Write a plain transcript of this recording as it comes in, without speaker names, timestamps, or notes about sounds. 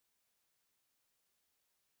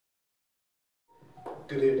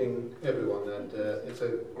Good evening, everyone, and it's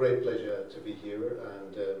a great pleasure to be here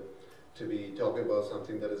and to be talking about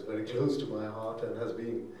something that is very close to my heart and has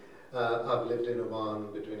been. I've lived in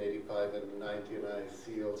Oman between 85 and 90, and I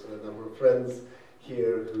see also a number of friends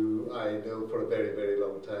here who I know for a very, very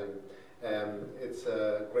long time. It's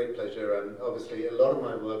a great pleasure, and obviously a lot of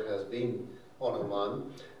my work has been on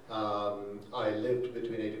Oman. I lived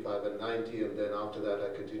between 85 and 90, and then after that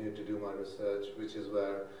I continued to do my research, which is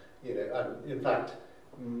where, in fact,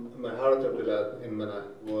 my Harat al-Bilad in Manah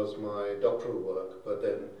was my doctoral work, but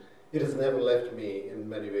then it has never left me in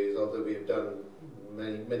many ways, although we've done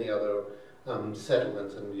many other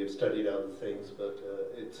settlements and we've studied other things, but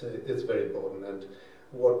it's very important. And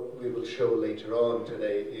what we will show later on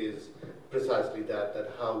today is precisely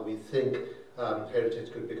that how we think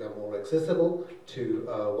heritage could become more accessible to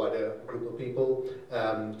a wider group of people,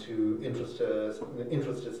 to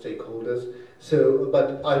interested stakeholders. So,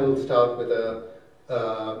 but I will start with a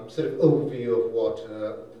sort of overview of what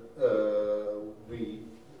we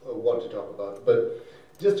want to talk about. But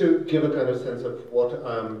just to give a kind of sense of what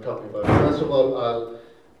I'm talking about, first of all,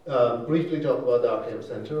 I'll briefly talk about the RKM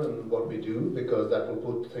Center and what we do, because that will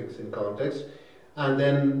put things in context. And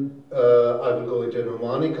then I will go into an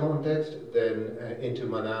Omani context, then into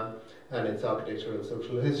Manah and its architecture and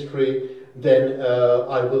social history. Then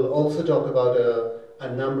I will also talk about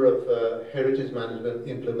a number of heritage management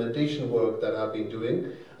implementation work that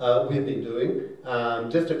we've been doing,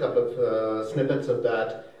 just a couple of snippets of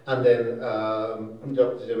that. And then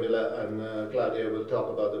Dr. Giamila and Claudia will talk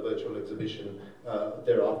about the virtual exhibition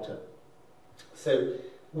thereafter. So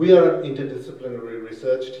we are an interdisciplinary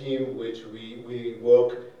research team, which we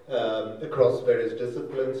work across various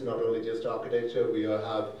disciplines, not only just architecture. We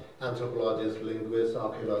have anthropologists, linguists,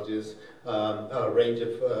 archaeologists, a range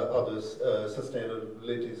of others,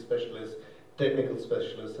 sustainability specialists, technical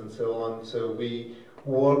specialists, and so on. So we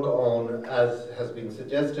work on, as has been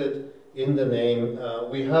suggested in the name,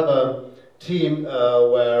 we have a team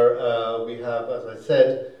where we have, as I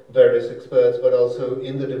said, various experts, but also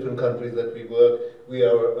in the different countries that we work, we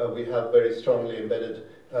have very strongly embedded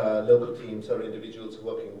local teams or individuals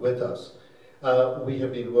working with us. We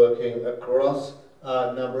have been working across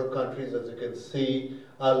a number of countries, as you can see.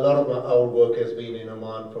 A lot of our work has been in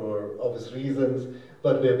Oman for obvious reasons,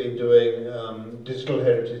 but we have been doing digital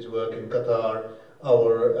heritage work in Qatar.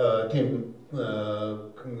 Our team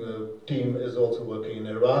is also working in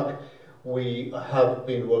Iraq. We have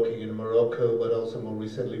been working in Morocco, but also more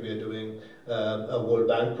recently we are doing a World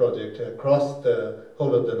Bank project across the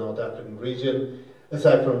whole of the North African region.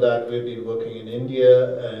 Aside from that, we've been working in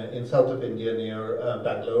India, in south of India near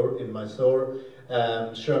Bangalore, in Mysore,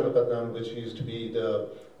 Srinagar, which used to be the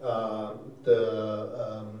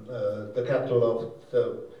capital of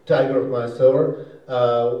the Tiger of Mysore,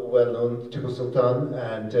 well known Tipu Sultan,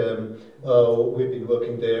 and we've been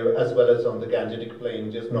working there as well as on the Gangetic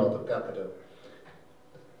Plain just north of Calcutta.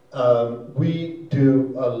 We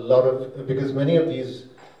do a lot of, because many of these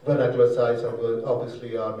vernacular sites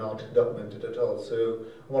obviously are not documented at all, so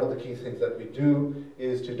one of the key things that we do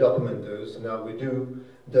is to document those. Now we do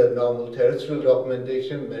the normal terrestrial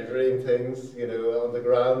documentation, measuring things, on the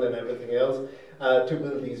ground and everything else, to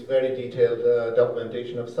build these very detailed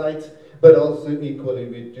documentation of sites, but also equally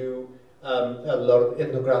we do a lot of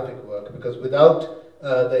ethnographic work, because without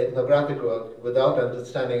the ethnographic work, without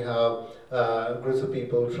understanding how groups of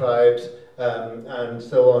people, tribes, and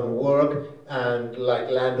so on work, and like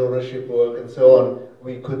land ownership work and so on,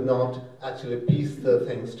 we could not actually piece the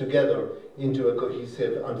things together into a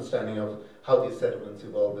cohesive understanding of how these settlements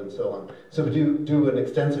evolved and so on. So we do an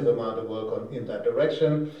extensive amount of work in that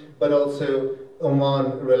direction, but also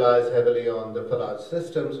Oman relies heavily on the Falaj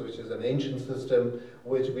systems, which is an ancient system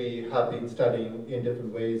which we have been studying in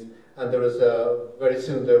different ways, and there is very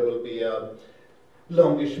soon there will be a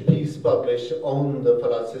longish piece published on the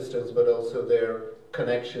Falaj systems, but also their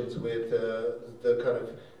connections with the kind of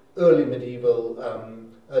early medieval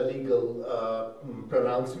legal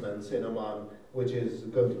pronouncements in Oman, which is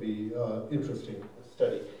going to be interesting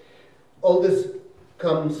study. All this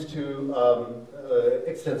comes to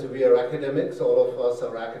extensive. We are academics, all of us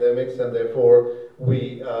are academics, and therefore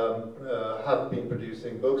we have been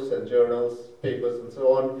producing books and journals, papers, and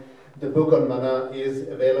so on. The book on Manah is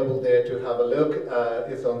available there to have a look.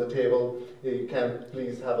 It's on the table. You can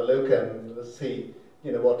please have a look and see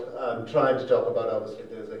what I'm trying to talk about. Obviously,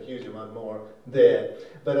 there's a huge amount more there.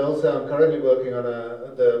 But also, I'm currently working on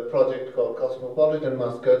the project called Cosmopolitan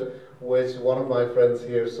Muscat, which one of my friends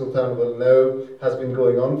here, Sultan, will know has been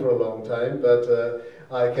going on for a long time, but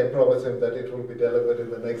I can promise him that it will be delivered in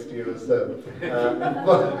the next year or so.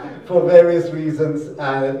 For various reasons,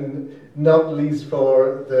 and not least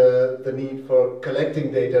for the need for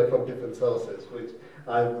collecting data from different sources, which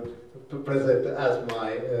I would present as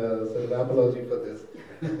my sort of apology for this.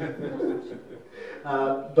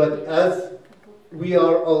 But as we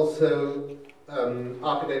are also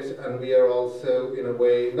architects, and we are also, in a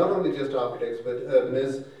way, not only just architects, but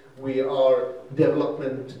urbanists, we are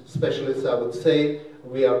development specialists, I would say.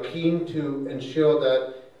 We are keen to ensure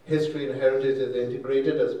that history and heritage is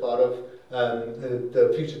integrated as part of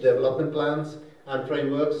the future development plans and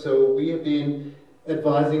frameworks. So we have been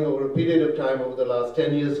advising over a period of time, over the last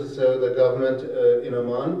 10 years or so, the government in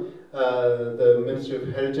Oman, the Ministry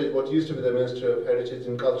of Heritage, what used to be the Ministry of Heritage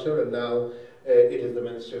and Culture, and now it is the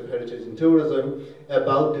Ministry of Heritage and Tourism,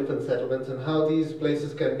 about different settlements and how these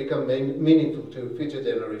places can become meaningful to future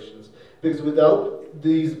generations. Because without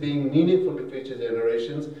these being meaningful to future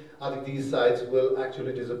generations, I think these sites will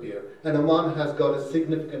actually disappear. And Oman has got a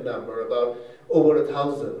significant number, about over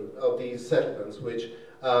 1,000 of these settlements, which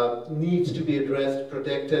needs to be addressed,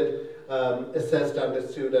 protected, assessed,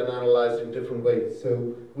 understood, and analyzed in different ways.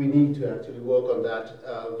 So we need to actually work on that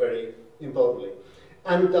very importantly.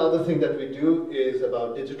 And the other thing that we do is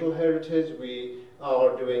about digital heritage. We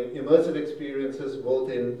are doing immersive experiences both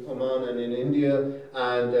in Oman and in India,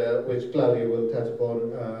 and which Claudia will touch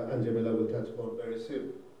upon and Giamila will touch upon very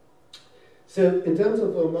soon. So in terms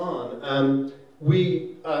of Oman,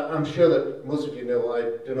 I'm sure that most of you know, I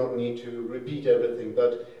do not need to repeat everything,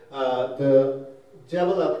 but the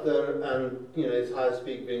Jebel Akhtar and its highest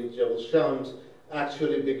peak being Jebel Shams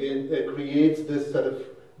actually creates this sort of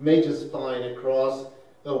major spine across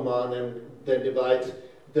Oman and then divides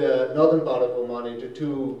the northern part of Oman into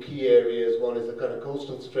two key areas. One is a kind of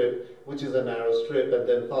coastal strip, which is a narrow strip, and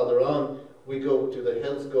then farther on we go to the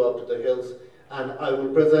hills, go up to the hills, and I will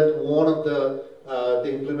present one of the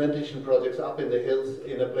implementation projects up in the hills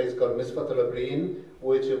in a place called Misfat al-Abreen,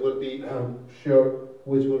 which will be,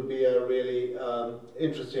 which will be a really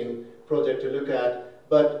interesting project to look at.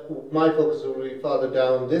 But my focus will be farther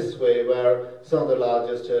down this way, where some of the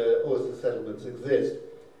largest oasis settlements exist.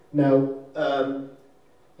 Now,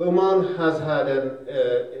 Oman has had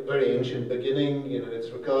a very ancient beginning. It's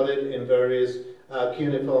recorded in various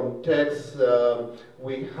cuneiform texts.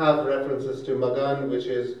 We have references to Magan, which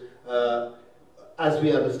is, as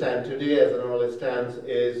we understand today, as an knowledge stands,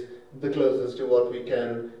 is the closest to what we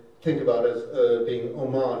can think about as being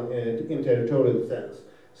Oman in territorial sense.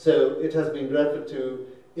 So it has been referred to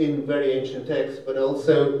in very ancient texts, but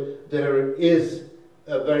also there is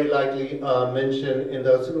a very likely mention in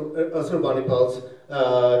the Assurbanipal's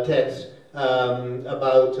text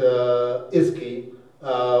about Izki,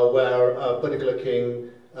 where a particular king,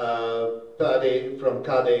 Kade from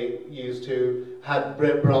Kade, used to had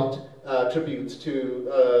brought tributes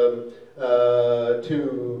to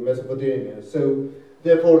Mesopotamia. So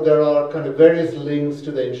therefore, there are kind of various links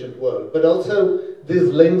to the ancient world, but also these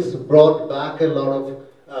links brought back a lot of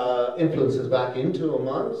influences back into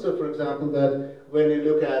Oman. So, for example, that when you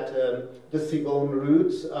look at the seaborne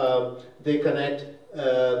routes, they connect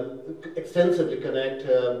extensively connect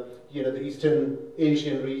the Eastern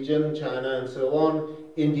Asian region, China, and so on,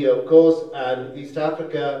 India, of course, and East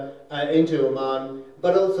Africa into Oman.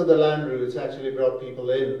 But also the land routes actually brought people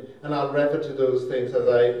in, and I'll refer to those things as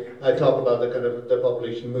I talk about the kind of the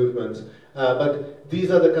population movements. But these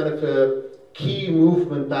are the kind of key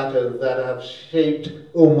movement patterns that have shaped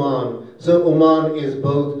Oman. So Oman is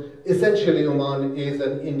both, essentially Oman is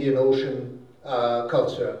an Indian Ocean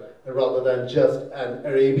culture rather than just an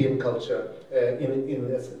Arabian culture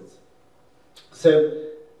in essence. So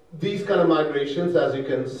these kind of migrations, as you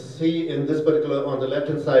can see in this particular, on the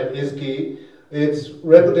left-hand side, is key. It's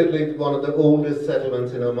reputedly one of the oldest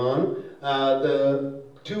settlements in Oman. The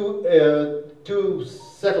two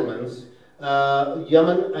settlements,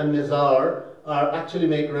 Yemen and Nizar, actually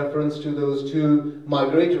make reference to those two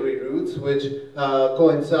migratory routes, which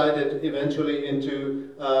coincided eventually into,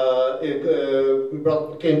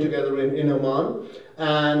 came together in Oman.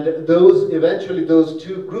 And those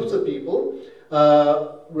two groups of people,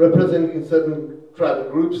 representing certain tribal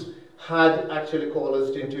groups, had actually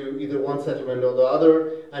coalesced into either one settlement or the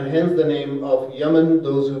other, and hence the name of Yemen,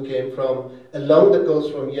 those who came from along the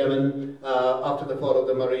coast from Yemen after the fall of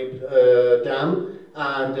the Marib Dam,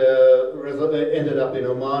 and ended up in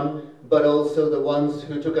Oman, but also the ones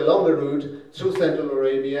who took a longer route through Central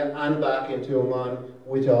Arabia and back into Oman,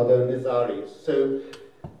 which are the Nizaris. So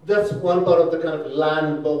that's one part of the kind of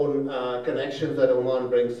land-borne connections that Oman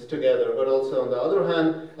brings together. But also on the other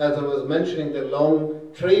hand, as I was mentioning, the long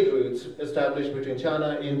trade routes established between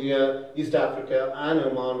China, India, East Africa, and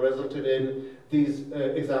Oman resulted in these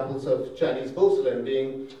examples of Chinese porcelain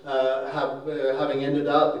being having ended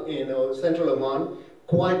up in central Oman,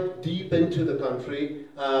 quite deep into the country,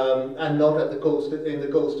 and not at the coast, in the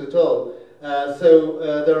coast at all.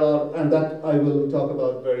 There are, and that I will talk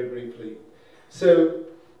about very briefly. So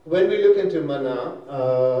when we look into Manah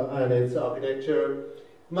and its architecture,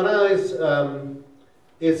 Manah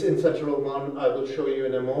is in central Oman. I will show you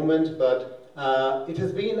in a moment, but it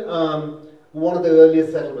has been one of the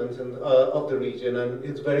earliest settlements of the region, and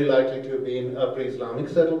it's very likely to have been a pre-Islamic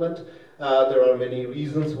settlement. There are many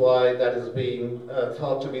reasons why that is being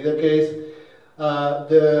thought to be the case.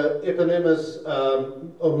 The eponymous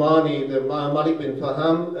Omani, the Malik bin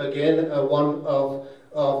Faham, again one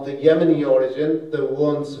of the Yemeni origin, the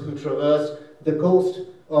ones who traversed the coast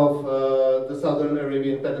of the southern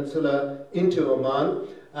Arabian Peninsula into Oman.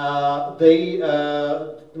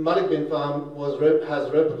 Malik bin Faham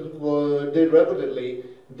did reputedly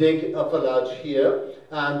dig a falaj here,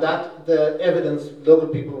 and that the evidence, local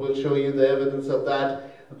people will show you the evidence of that.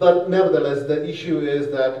 But nevertheless, the issue is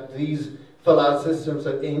that these falaj systems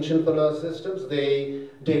are ancient falaj systems. They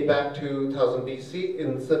date back to 1000 BC,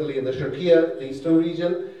 certainly in the Shirkiya, the eastern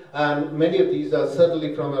region, and many of these are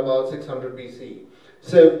certainly from about 600 BC.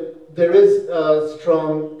 So there is a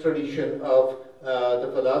strong tradition of the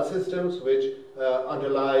falaj systems which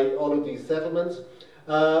underlie all of these settlements.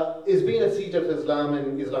 It's been a seat of Islam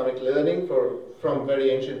and Islamic learning from very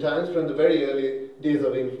ancient times, from the very early days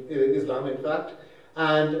of Islam, in fact.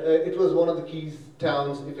 And it was one of the key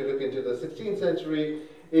towns, if you look into the 16th century.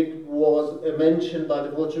 It was mentioned by the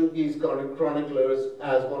Portuguese chroniclers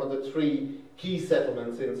as one of the 3 key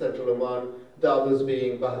settlements in central Oman, the others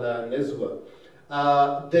being Bahla and Nizwa.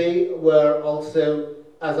 They were also,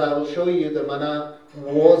 as I will show you, the Manah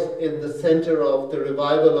was in the center of the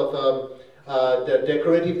revival of the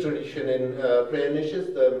decorative tradition in prayer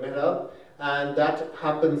niches, the mihrab, and that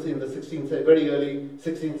happens in the 16th, very early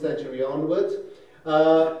 16th century onwards.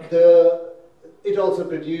 It also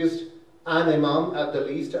produced an imam at the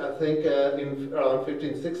least, I think, in around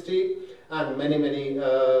 1560, and many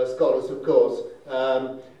scholars, of course.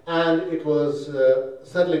 And it was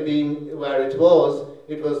certainly being where it was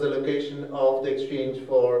the location of the exchange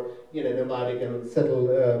for nomadic and settled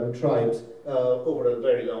tribes over a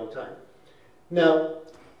very long time. Now,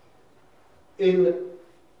 in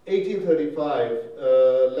 1835,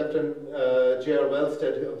 Lieutenant J.R.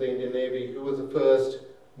 Wellsted of the Indian Navy, who was the first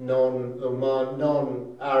non-Arab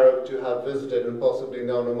to have visited, and possibly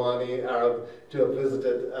non-Omani Arab to have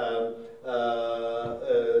visited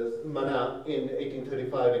Manah in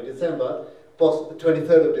 1835 in December,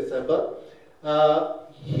 23rd of December,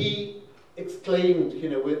 he exclaimed,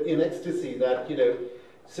 in ecstasy that,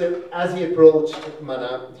 so as he approached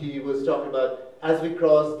Manah, he was talking about, as we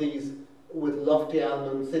cross these with lofty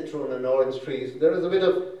almond, citron, and orange trees, there is a bit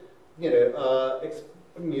of,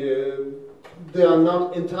 they are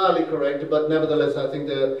not entirely correct, but nevertheless, I think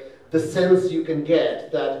the sense you can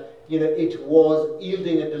get that, it was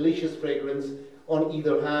yielding a delicious fragrance. On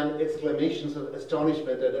either hand, exclamations of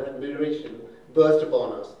astonishment and admiration burst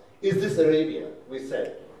upon us. Is this Arabia? We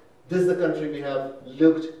said. This is the country we have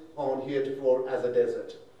looked on heretofore as a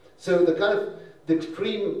desert. So the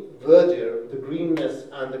extreme verdure, the greenness,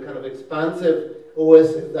 and the kind of expansive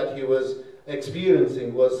oasis that he was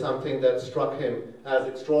experiencing was something that struck him as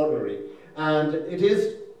extraordinary. And it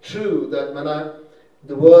is true that Manah,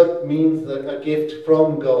 the word means a gift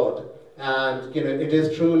from God, and it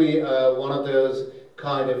is truly one of those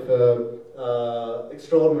kind of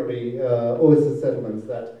extraordinary oasis settlements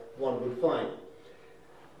that one would find.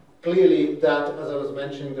 Clearly, that, as I was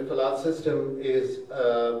mentioning, the falaj system is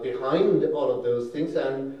behind all of those things,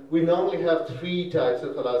 and we normally have 3 types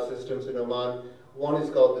of falaj systems in Oman. One is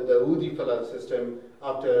called the Dawoodi falaj system,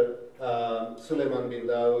 after Suleiman bin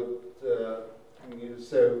Dawood,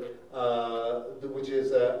 which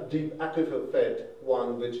is a deep aquifer-fed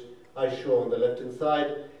one, which I show on the left-hand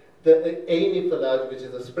side. The Aini falaj, which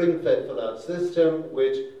is a spring-fed falaj system,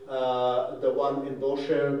 which the one in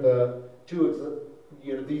Bosher, the 2,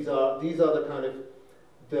 these are the kind of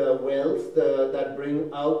the wells that bring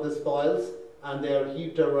out the spoils, and they are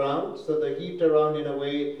heaped around. So they're heaped around in a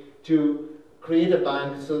way to create a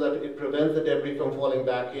bank so that it prevents the debris from falling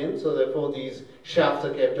back in. So therefore these shafts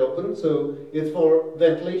are kept open. So it's for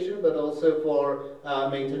ventilation, but also for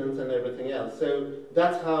maintenance and everything else. So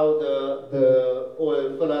that's how the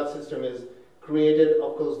oil falaj system is created.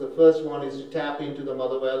 Of course, the first one is to tap into the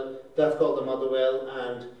mother well. That's called the mother well,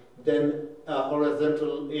 and then a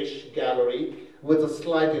horizontal-ish gallery with a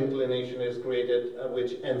slight inclination is created,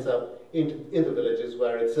 which ends up in the villages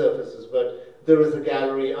where it surfaces. But there is a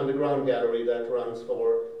gallery, underground gallery, that runs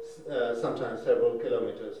for sometimes several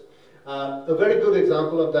kilometers. A very good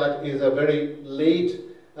example of that is a very late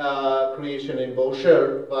creation in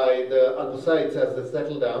Boucher by the Al-Busaids as they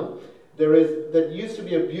settle down. There used to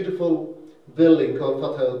be a beautiful building called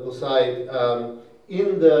Harat al-Bilad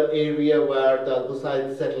in the area where the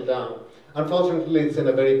Al-Busaids settled down. Unfortunately, it's in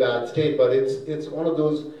a very bad state, but it's one of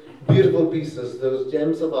those beautiful pieces, those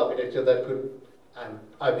gems of architecture that could, and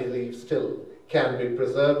I believe still can be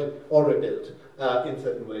preserved or rebuilt in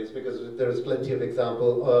certain ways, because there is plenty of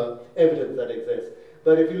evidence that exists.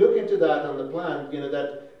 But if you look into that on the plan, you know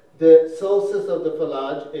that the sources of the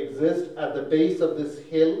fallage exist at the base of this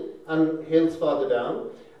hill and hills farther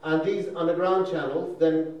down, and these underground channels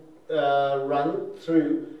then run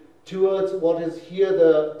through towards what is here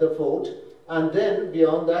the fort, and then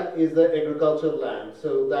beyond that is the agricultural land.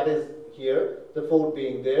 So that is here, the fort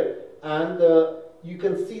being there, and you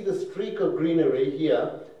can see the streak of greenery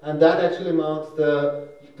here, and that actually marks the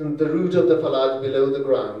root of the fallage below the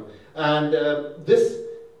ground. And this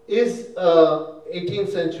is 18th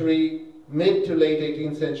century, mid to late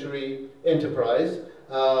 18th century enterprise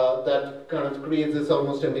that kind of creates this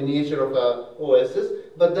almost a miniature of an oasis,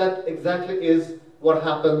 but that exactly is what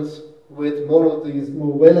happens with more of these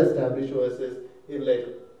more well-established oases in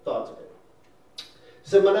later parts of it.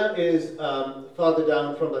 So Manah is farther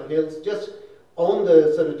down from the hills, just on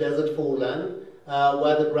the sort of desert foreland,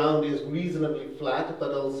 where the ground is reasonably flat,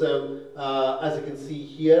 but also, as you can see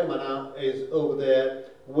here, Manah is over there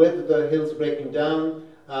with the hills breaking down,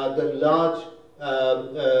 the large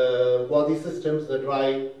wadi systems, the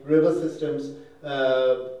dry river systems,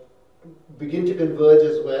 begin to converge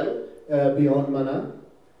as well beyond Manah.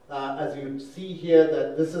 As you see here,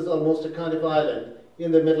 that this is almost a kind of island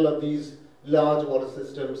in the middle of these large water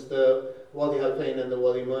systems, the Wadi Halfain and the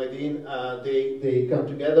Wadi Maiden. They come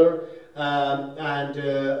together, and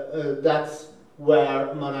that's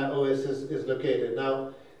where Manah Oasis is located.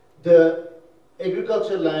 Now, the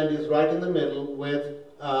agricultural land is right in the middle with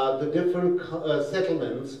the different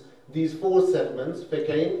settlements, these four settlements,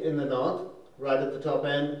 Fekain in the north, right at the top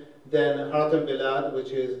end, then Harat al-Bilad,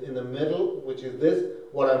 which is in the middle, which is this,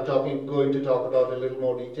 what I'm going to talk about in a little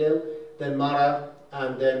more detail, then Manah,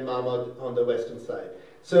 and then Mahmud on the western side.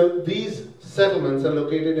 So these settlements are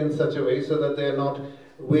located in such a way so that they are not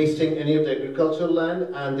wasting any of the agricultural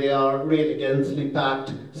land, and they are really densely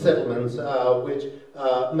packed settlements which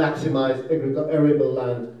maximize arable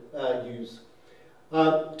land use.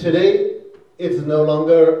 Today, it's no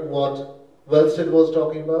longer what Wellsted was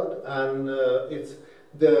talking about, and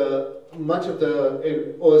much of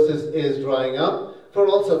the oasis is drying up for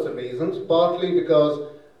all sorts of reasons, partly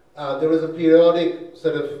because there is a periodic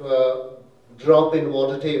sort of drop in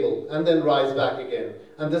water table and then rise back again.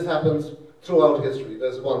 And this happens throughout history,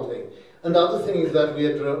 that's one thing. And the other thing is that we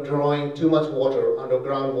are drawing too much water,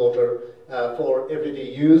 underground water, for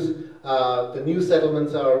everyday use. The new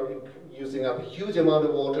settlements are using up a huge amount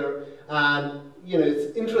of water, and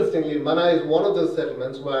it's interestingly, Manah is one of those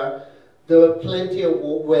settlements where there were plenty of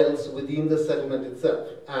wells within the settlement itself,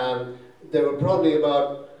 and there were probably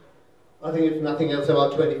about, I think if nothing else,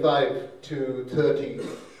 about 25 to 30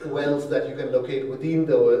 wells that you can locate within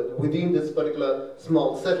this particular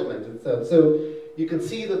small settlement itself. So you can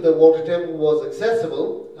see that the water table was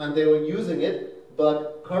accessible and they were using it,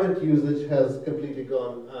 but current usage has completely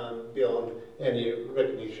gone beyond any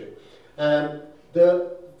recognition.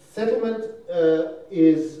 The settlement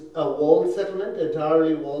is a walled settlement,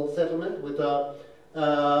 entirely walled settlement, with a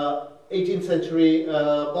 18th century,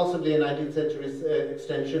 possibly a 19th century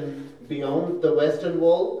extension beyond the western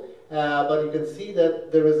wall. But you can see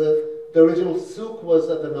that there is the original souk was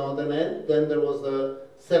at the northern end, then there was the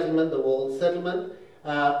settlement, the walled settlement.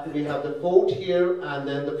 We have the fort here, and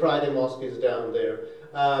then the Friday Mosque is down there.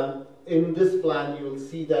 In this plan, you will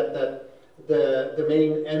see that the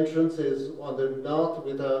main entrance is on the north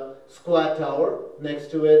with a square tower next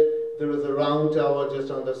to it. There is a round tower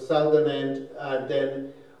just on the southern end, and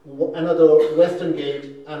then another western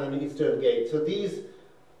gate and an eastern gate. So these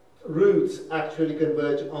routes actually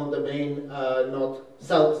converge on the main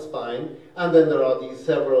north-south spine, and then there are these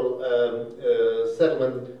several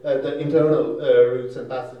the internal routes and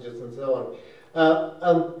passages and so on.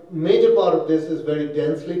 A major part of this is very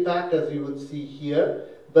densely packed, as you would see here,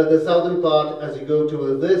 but the southern part, as you go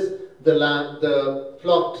towards this, the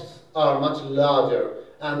plots are much larger,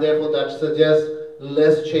 and therefore that suggests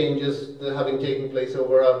less changes having taken place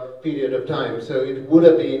over a period of time. So it would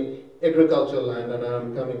have been agricultural land, and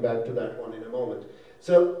I'm coming back to that one in a moment.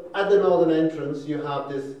 So at the northern entrance, you have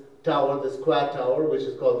this tower, this square tower, which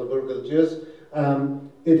is called the Briguglio,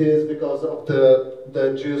 It is because of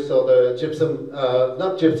the juice or the gypsum,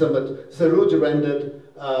 not gypsum, but sarouge rendered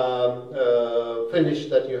finish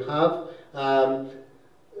that you have.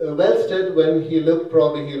 Wellsted, when he looked,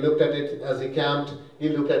 probably he looked at it as he camped, he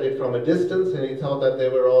looked at it from a distance and he thought that they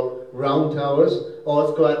were all round towers or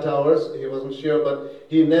square towers. He wasn't sure, but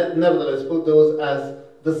he nevertheless put those as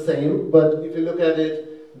the same. But if you look at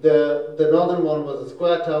it, the northern one was a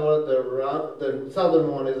square tower, the southern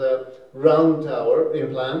one is a round tower in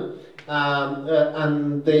plan,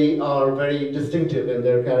 and they are very distinctive in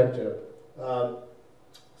their character.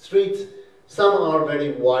 Streets, some are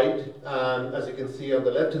very wide, as you can see on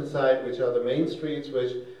the left-hand side, which are the main streets,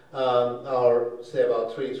 which are, say,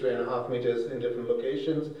 about 3.5 meters in different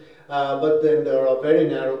locations. But then there are very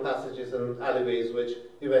narrow passages and alleyways which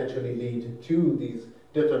eventually lead to these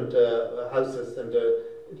different houses and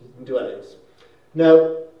dwellings.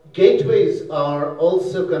 Now, gateways are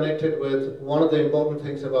also connected with one of the important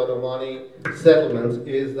things about Omani settlements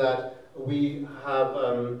is that we have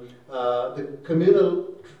the communal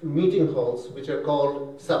meeting halls, which are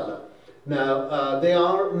called sabla. Now, they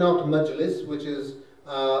are not majlis, which is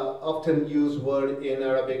often used word in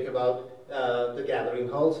Arabic about the gathering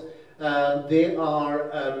halls. They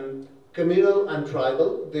are communal and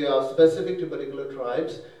tribal. They are specific to particular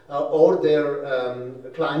tribes or their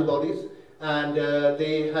client bodies, and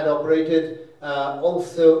they had operated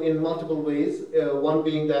also in multiple ways. One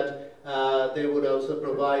being that they would also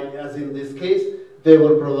provide, as in this case, they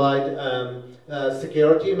will provide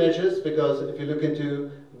security measures, because if you look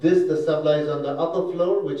into this, the sabla is on the upper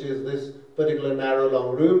floor, which is this particular narrow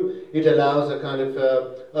long room. It allows a kind of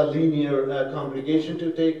a linear congregation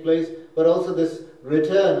to take place, but also this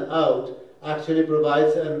return out actually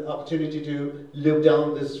provides an opportunity to look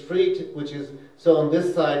down the street, which is, so on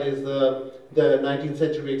this side is the 19th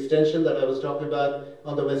century extension that I was talking about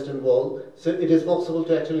on the western wall. So it is possible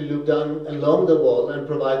to actually look down along the wall and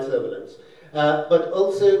provide surveillance. But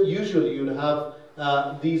also, usually you'll have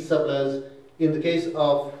these sablas, in the case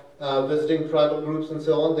of visiting tribal groups and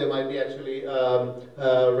so on, they might be actually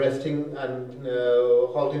resting and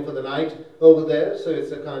halting for the night over there. So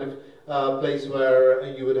it's a kind of place where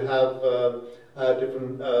you would have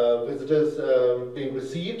different visitors being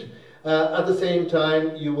received. At the same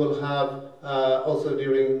time, you will have also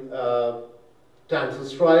during times of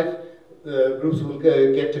strife, groups will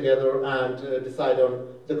get together and decide on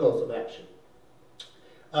the course of action.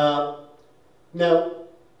 Now,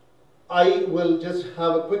 I will just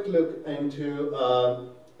have a quick look into,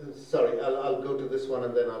 sorry, I'll go to this one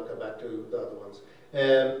and then I'll come back to the other ones.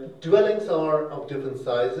 Dwellings are of different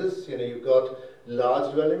sizes. You know, you've got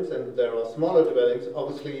large dwellings and there are smaller dwellings.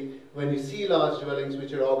 Obviously, when you see large dwellings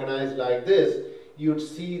which are organized like this, you'd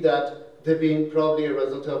see that they've been probably a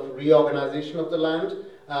result of reorganization of the land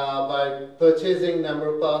by purchasing number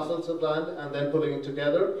of parcels of land and then pulling it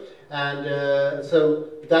together. And so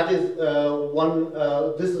that is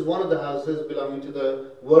this is one of the houses belonging to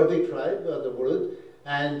the Wardi tribe, the Wurud.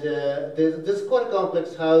 And this is quite a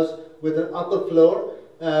complex house with an upper floor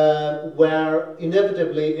where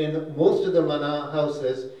inevitably in most of the Manah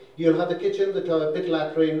houses, you'll have the kitchen, the pit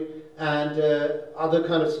latrine, and other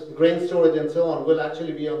kind of grain storage and so on will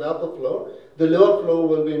actually be on the upper floor. The lower floor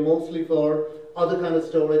will be mostly for other kind of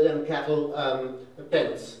storage and cattle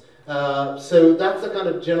pens. So that's a kind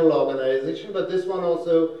of general organization, but this one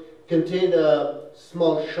also contained a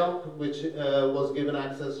small shop which was given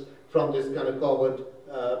access from this kind of covered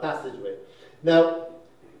passageway. Now,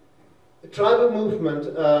 tribal movement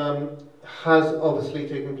has obviously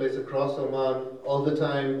taken place across Oman all the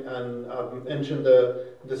time, and I've mentioned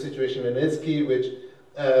the situation in Iski, which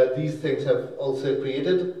these things have also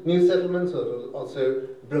created new settlements, or also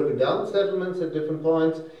broken down settlements at different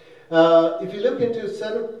points. If you look into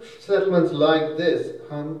settlements like this,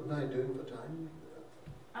 how am I doing for time?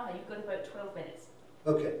 Oh, you've got about 12 minutes.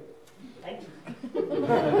 Okay. Thank you.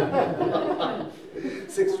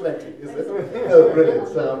 6:20, is it? Oh, brilliant.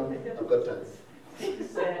 So I've got time.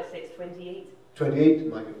 6:28. 28?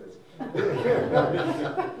 My goodness.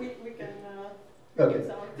 we can okay.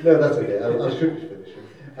 No, that's okay. I'll shoot finishing.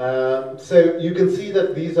 So you can see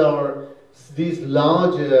that these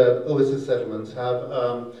large oasis settlements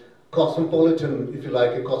have cosmopolitan, if you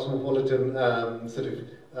like, a cosmopolitan sort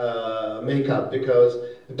of makeup, because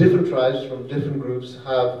different tribes from different groups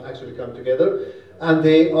have actually come together, and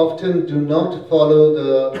they often do not follow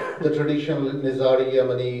the traditional Nizari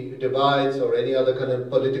Yemeni divides or any other kind of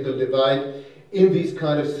political divide. In these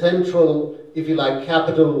kind of central, if you like,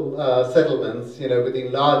 capital settlements, you know,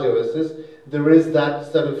 within large oases, there is that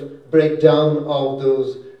sort of breakdown of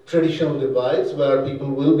those traditional divides where people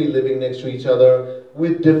will be living next to each other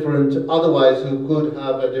with different, otherwise who could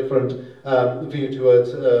have a different view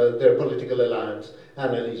towards their political alliance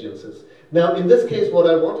and allegiances. Now, in this case, what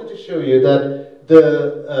I wanted to show you that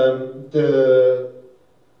the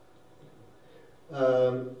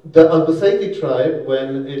Al-Busaydi tribe,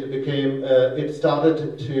 when it became, it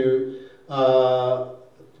started to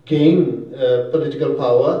gain political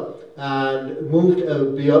power and moved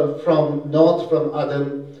from north from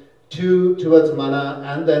Adam towards Manah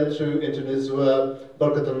and then through into Nizwa,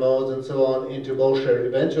 Barkat al-Mawz and so on into Bosher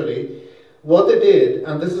eventually. What they did,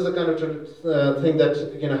 and this is a kind of thing that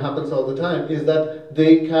happens all the time, is that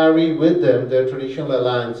they carry with them their traditional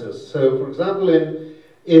alliances. So, for example,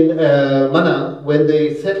 in Manah, when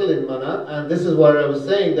they settle in Manah, and this is where I was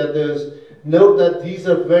saying that note that these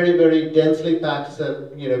are very, very densely packed,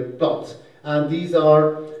 plots, and these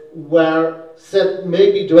are where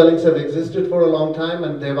maybe dwellings have existed for a long time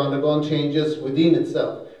and they've undergone changes within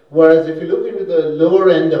itself. Whereas if you look into the lower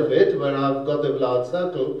end of it, where I've got the large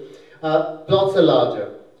circle, plots are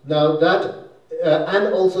larger. Now that,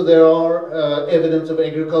 and also there are evidence of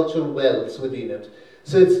agricultural wells within it.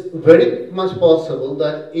 So it's very much possible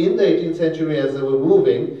that in the 18th century as they were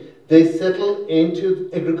moving, they settled into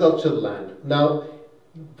agricultural land. Now,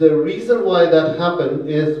 the reason why that happened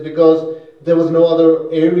is because there was no other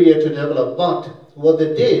area to develop, but what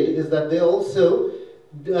they did is that they also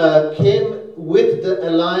came with the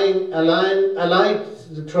allied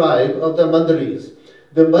tribe of the Mandaris.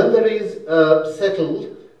 The Mandaris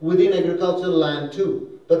settled within agricultural land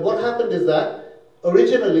too. But what happened is that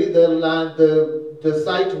originally the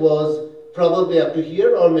site was probably up to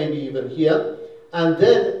here or maybe even here. And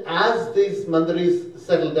then as these Mandaris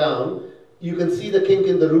settled down, you can see the kink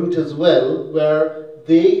in the root as well, where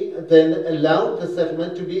they then allowed the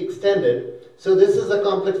settlement to be extended. So this is a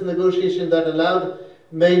complex negotiation that allowed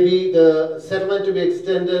maybe the settlement to be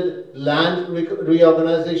extended, land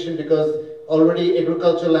reorganization, because already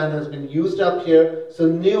agricultural land has been used up here, so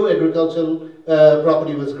new agricultural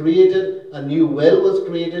property was created, a new well was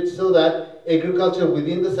created so that agriculture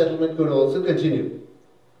within the settlement could also continue.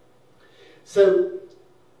 So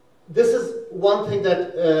this is one thing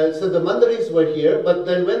that, so the Mandaris were here, but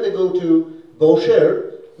then when they go to Bosher,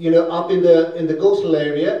 up in the coastal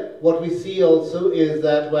area, what we see also is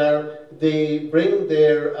that where they bring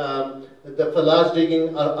their, the Falaj digging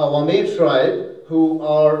Awamir tribe, who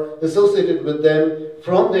are associated with them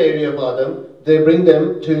from the area of Adam, they bring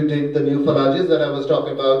them to dig the new Falajes that I was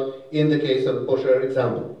talking about in the case of the Bosher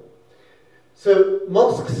example. So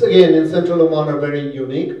mosques, again, in central Oman are very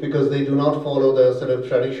unique because they do not follow the sort of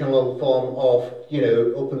traditional form of,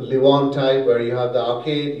 open Liwan type where you have the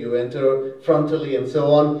arcade, you enter frontally and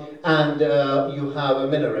so on, and you have a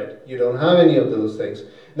minaret. You don't have any of those things.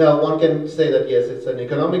 Now, one can say that, yes, it's an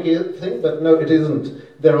economic thing, but no, it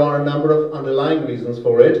isn't. There are a number of underlying reasons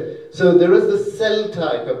for it. So there is the cell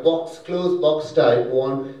type, a closed box type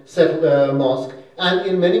mosque, and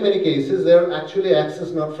in many, many cases, they're actually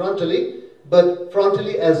accessed not frontally, but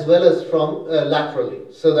frontally as well as from laterally,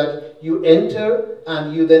 so that you enter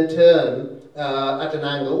and you then turn at an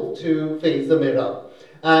angle to face the mihrab.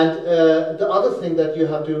 And the other thing that you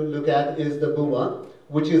have to look at is the buma,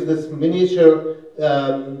 which is this miniature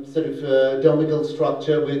domical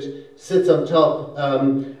structure which sits on top,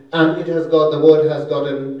 and it has got, the word has got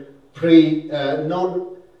a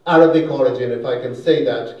non-Arabic origin, if I can say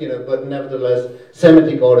that, but nevertheless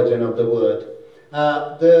Semitic origin of the word.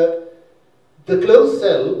 The closed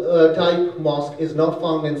cell type mosque is not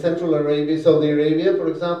found in Central Arabia, Saudi Arabia, for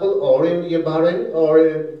example, or in Bahrain, or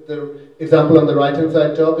the example on the right-hand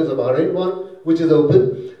side top is a Bahrain one, which is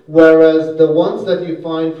open, whereas the ones that you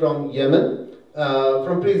find from Yemen,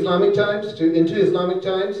 from pre-Islamic times into Islamic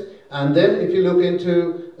times, and then if you look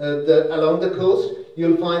into along the coast,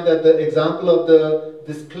 you'll find that the example of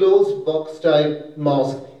this closed box type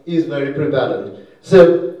mosque is very prevalent.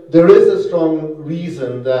 So there is a strong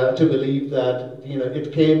reason to believe that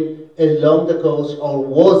it came along the coast or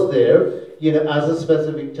was there as a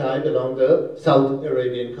specific type along the South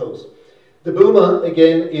Arabian coast. The buma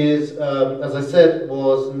again is, as I said,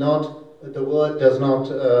 was not, the word does not,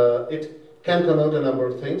 it can connote a number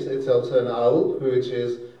of things. It's also an owl, which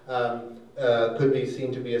is could be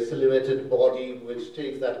seen to be a silhouetted body which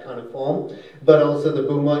takes that kind of form, but also the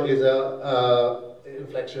buma is a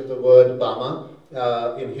inflection of the word bama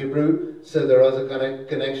in Hebrew, so there is a kind of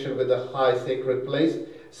connection with the high sacred place.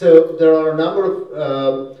 So there are a number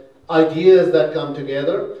of ideas that come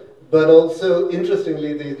together, but also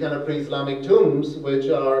interestingly these kind of pre-Islamic tombs, which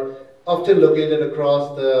are often located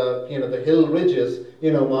across the the hill ridges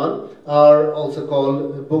in Oman, are also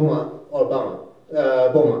called buma or bama.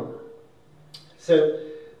 Boma. So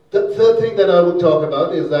the third thing that I would talk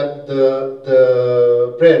about is that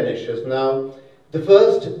the prayer niches. Now, the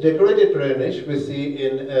first decorated prayer niche we see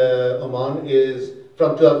in Oman is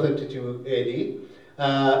from 1252 AD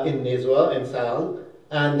in Nizwa, in Sal.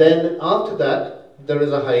 And then after that, there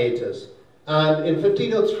is a hiatus. And in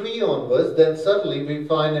 1503 onwards, then suddenly we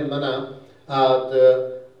find in Manah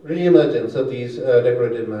the re-emergence of these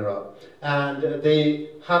decorated mihrab. And they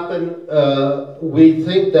happen, we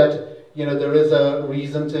think that there is a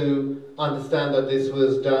reason to understand that this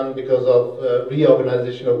was done because of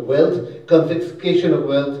reorganization of wealth, confiscation of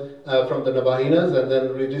wealth from the Nabahinas, and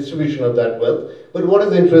then redistribution of that wealth. But what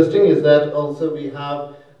is interesting is that also we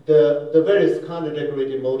have the various kind of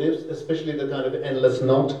decorated motifs, especially the kind of endless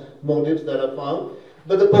knot motifs that are found.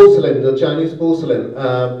 But the porcelain, the Chinese porcelain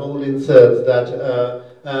bowl inserts that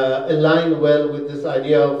align well with this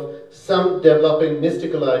idea of some developing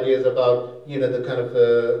mystical ideas about the kind of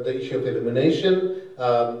the issue of illumination,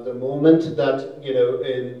 the moment that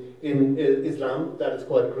in Islam that is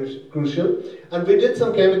quite crucial. And we did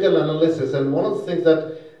some chemical analysis, and one of the things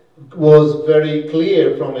that was very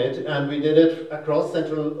clear from it, and we did it across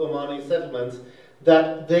central Omani settlements,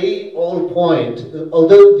 that they all point,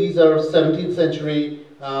 although these are 17th century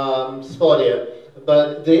spolia,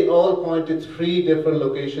 but they all point to 3 different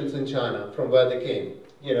locations in China from where they came.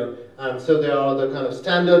 And so there are the kind of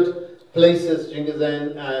standard places,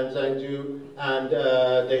 Jingizhen and Zhangju and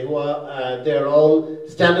Dehua, they're all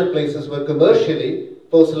standard places where commercially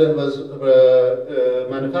porcelain was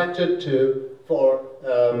manufactured for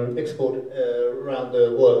export around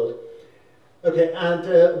the world. Okay, and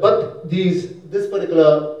but this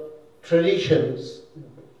particular traditions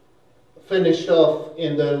finished off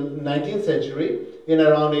in the 19th century, in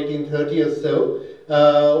around 1830 or so,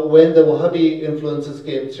 when the Wahhabi influences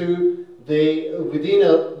came through. They, within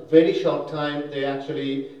a very short time, they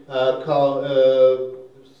actually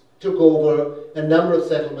took over a number of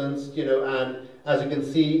settlements, and as you can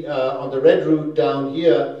see on the red route down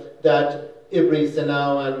here, that Ibri,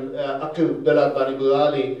 Senau, and up to Bilad Bani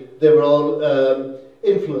Buali, they were all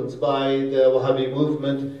influenced by the Wahhabi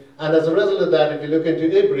movement. And as a result of that, if you look into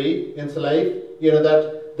Ibri in Salaif,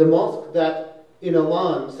 that the mosque that in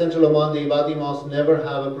Oman, central Oman, the Ibadi mosque never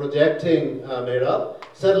have a projecting mihrab.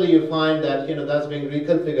 Suddenly you find that that's being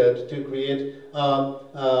reconfigured to create sort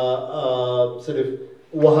of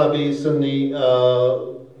Wahhabi, Sunni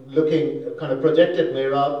looking kind of projected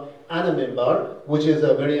mihrab and a mimbar, which is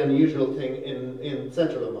a very unusual thing in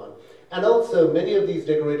central Oman. And also many of these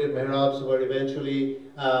decorated mihrabs were eventually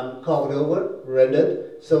carved over,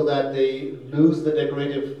 rendered, so that they lose the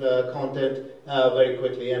decorative content very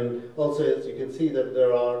quickly. And also, as you can see, that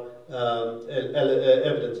there are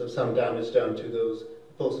evidence of some damage done to those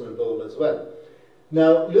porcelain bowl as well.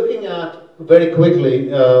 Now, looking at very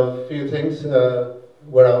quickly a few things.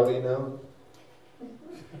 Where are we now?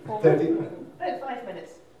 30? About 5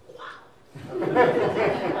 minutes.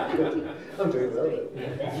 I'm doing well.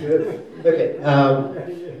 Good. Okay.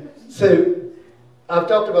 So I've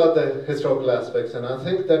talked about the historical aspects, and I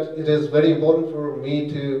think that it is very important for me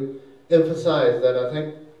to emphasize that I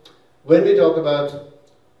think when we talk about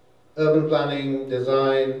urban planning,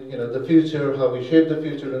 design, the future, how we shape the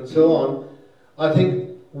future, and so on, I think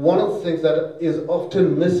one of the things that is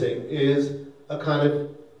often missing is a kind of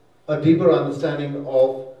a deeper understanding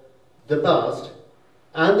of the past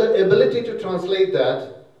and the ability to translate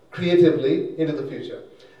that creatively into the future.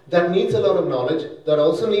 That needs a lot of knowledge. That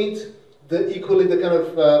also needs equally the kind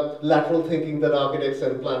of lateral thinking that architects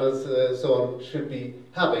and planners so on should be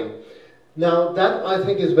having. Now that I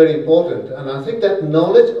think is very important, and I think that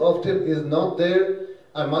knowledge often is not there.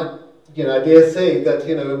 I might, I dare say that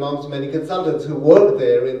amongst many consultants who work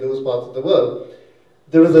there in those parts of the world,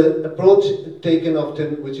 there is an approach taken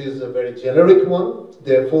often which is a very generic one.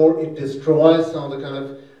 Therefore, it destroys some of the kind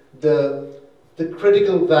of the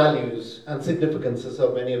critical values and significances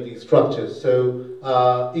of many of these structures. So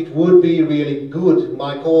it would be really good.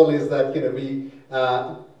 My call is that we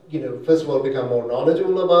first of all become more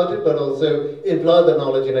knowledgeable about it, but also employ the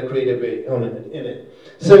knowledge in a creative way in it.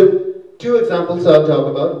 So 2 examples I'll talk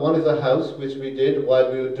about. One is a house which we did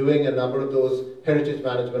while we were doing a number of those heritage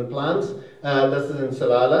management plans. This is in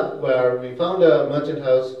Salalah, where we found a merchant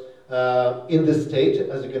house in this state.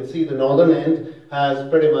 As you can see, the northern end has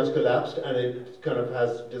pretty much collapsed and it kind of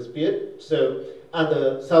has disappeared. So, and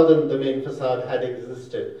the southern, the main facade had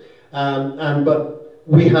existed. But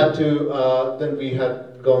we had to, then we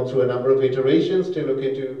had gone through a number of iterations to look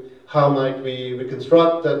into how might we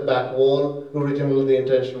reconstruct that back wall. Originally the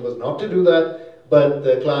intention was not to do that, but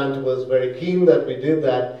the client was very keen that we did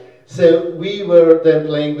that. So we were then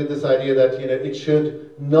playing with this idea that it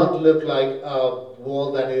should not look like a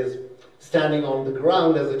wall that is standing on the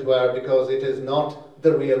ground, as it were, because it is not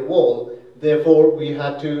the real wall. Therefore, we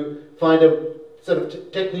had to find a sort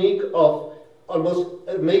of technique of almost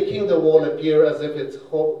making the wall appear as if it's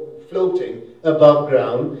floating above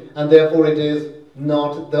ground, and therefore it is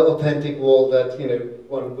not the authentic wall that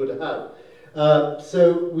one would have.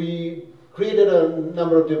 So we created a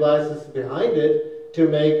number of devices behind it to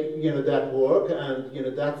make that work, and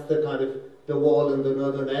that's the kind of the wall in the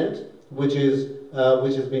northern end, which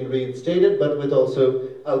has been reinstated, but with also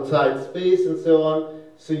outside space and so on.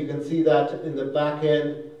 So you can see that in the back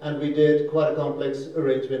end, and we did quite a complex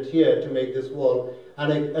arrangement here to make this wall.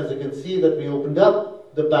 And as you can see, that we opened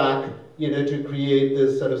up the back, to create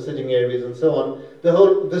this sort of sitting areas and so on.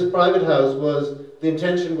 This private house the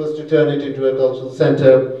intention was to turn it into a cultural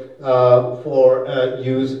center for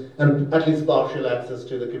use and at least partial access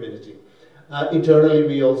to the community. Internally,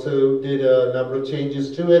 we also did a number of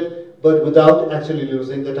changes to it, but without actually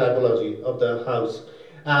losing the typology of the house,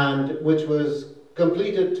 and which was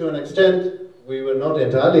completed to an extent. We were not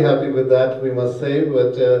entirely happy with that, we must say,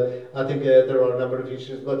 but I think there are a number of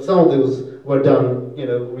issues, but some of those were done,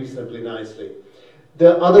 reasonably nicely.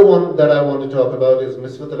 The other one that I want to talk about is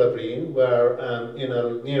Nizwa where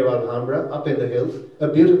near Alhambra, up in the hills, a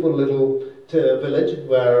beautiful little village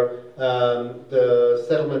where the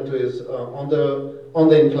settlement is on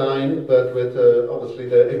the incline, but with obviously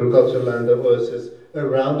the agricultural and the oasis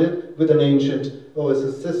around it, with an ancient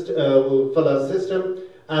oasis system, falas system.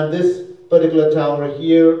 And this particular tower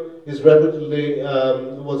here is reputedly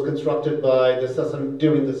was constructed by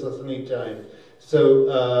during the Sassanid time. So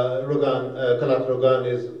Kalat Rogan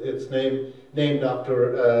is its named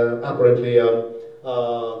after apparently a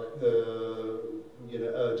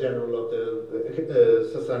general of the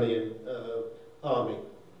Sassanian army.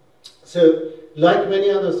 So, like many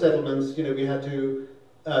other settlements, we had to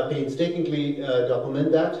painstakingly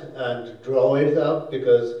document that and draw it up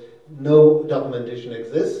because no documentation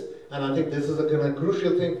exists. And I think this is a kind of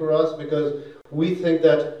crucial thing for us because we think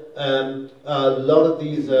that a lot of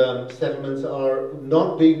these settlements are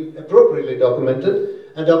not being appropriately documented,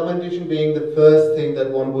 and documentation being the first thing that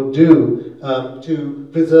one would do to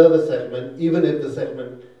preserve a settlement, even if the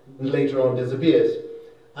settlement later on disappears.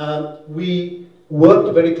 We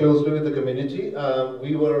worked very closely with the community.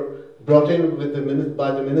 We were brought in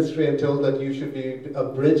by the ministry and told that you should be a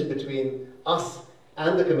bridge between us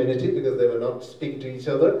and the community because they were not speaking to each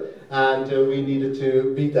other, and we needed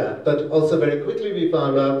to be that. But also very quickly we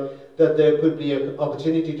found out that there could be an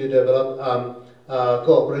opportunity to develop a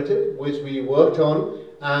cooperative, which we worked on,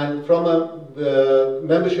 and from a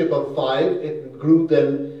membership of 5, it grew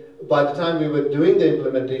then, by the time we were doing the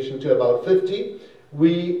implementation, to about 50.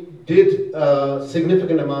 We did a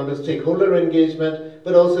significant amount of stakeholder engagement,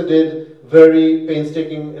 but also did very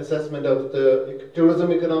painstaking assessment of the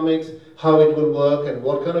tourism economics, how it will work and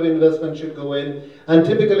what kind of investment should go in. And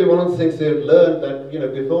typically one of the things they've learned that,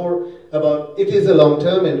 before it is a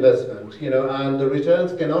long-term investment, and the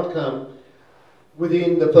returns cannot come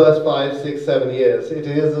within the first 5, 6, 7 years. It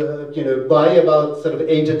is, by about sort of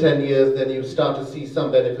 8 or 10 years, then you start to see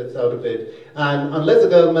some benefits out of it. And unless the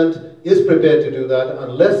government is prepared to do that,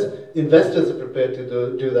 unless investors are prepared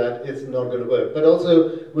to do that, it's not going to work. But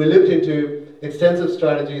also, we looked into extensive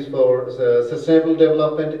strategies for sustainable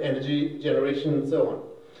development, energy generation, and so on.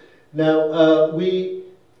 Now, we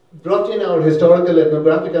brought in our historical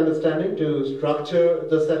ethnographic understanding to structure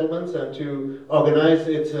the settlements and to organize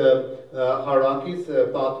its hierarchies,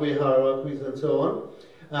 pathway hierarchies, and so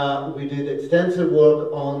on. We did extensive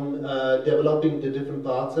work on developing the different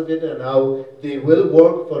parts of it and how they will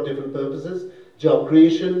work for different purposes. Job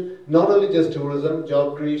creation, not only just tourism,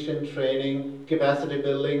 job creation, training, capacity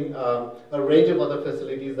building, a range of other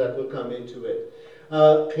facilities that will come into it.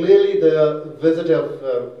 Clearly the visit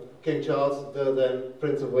of King Charles, the then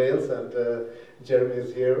Prince of Wales, and Jeremy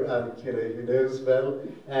is here, and he knows well,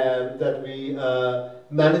 that we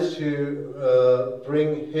managed to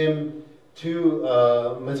bring him to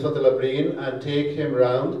Nizwa and take him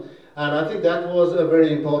round, and I think that was a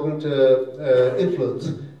very important influence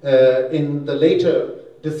in the later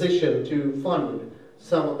decision to fund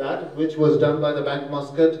some of that, which was done by the Bank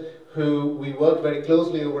Muscat, who we worked very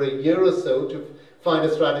closely over a year or so to find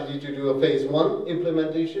a strategy to do a phase 1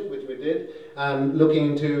 implementation, which we did, and looking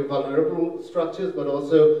into vulnerable structures, but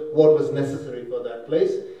also what was necessary for that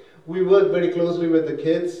place. We worked very closely with the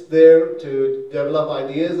kids there to develop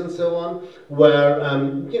ideas and so on, where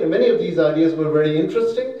many of these ideas were very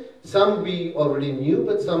interesting. Some we already knew,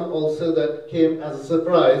 but some also that came as a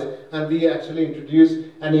surprise, and we actually introduced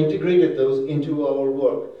and integrated those into our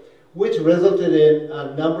work. which resulted in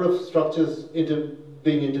a number of structures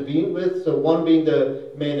being intervened with. So one being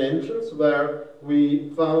the main entrance, where we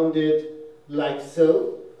found it like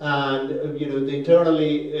so, and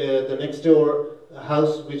internally the next door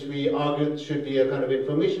house, which we argued should be a kind of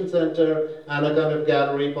information center and a kind of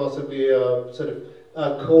gallery, possibly a sort of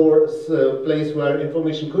a core place where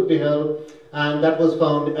information could be held, and that was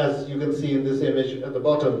found, as you can see in this image at the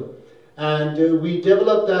bottom. And we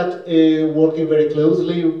developed that working very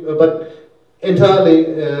closely, but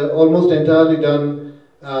entirely, almost entirely done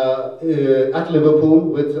at Liverpool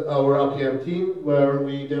with our RPM team, where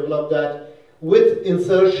we developed that with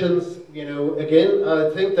insertions. Again, I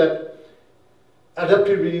think that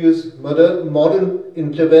adaptive reuse, modern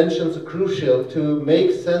interventions are crucial to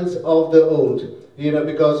make sense of the old,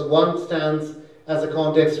 because one stands as a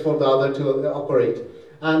context for the other to operate.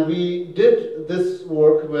 And we did this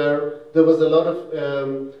work where there was a lot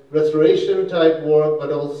of restoration type work,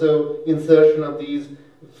 but also insertion of these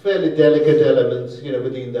fairly delicate elements,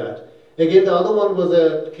 within that. Again, the other one was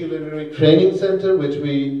a culinary training center, which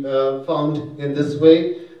we found in this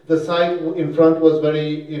way. The site in front was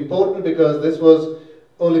very important because this was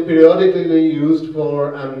only periodically used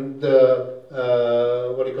for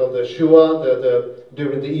the Shua,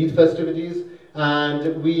 during the Eid festivities.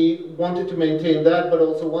 And we wanted to maintain that, but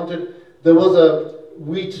also there was a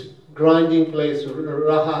wheat grinding place,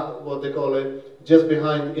 Raha, what they call it, just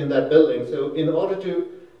behind in that building. So in order to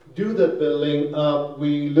do that building,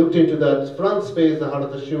 we looked into that front space, the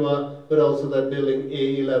Harat al-Shua, but also that building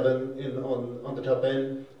A11 on the top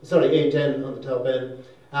end, sorry, A10 on the top end.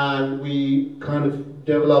 And we kind of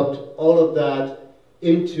developed all of that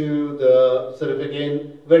into the sort of,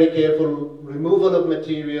 again, very careful removal of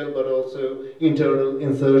material, but also internal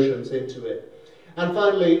insertions into it. And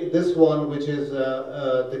finally, this one, which is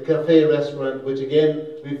the cafe restaurant, which again,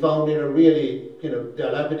 we found in a really,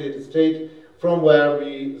 dilapidated state from where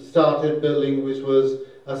we started building, which was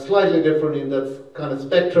slightly different in that kind of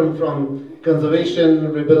spectrum from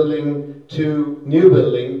conservation, rebuilding to new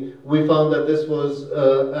building. We found that this was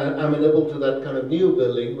amenable to that kind of new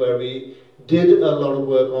building where we did a lot of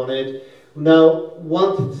work on it. Now,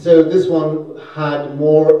 so this one had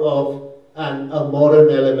more of a modern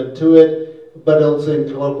element to it, but also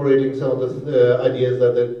incorporating some of the ideas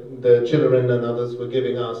that the children and others were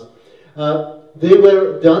giving us. They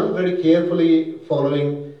were done very carefully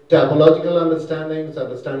following typological understandings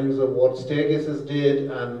of what staircases did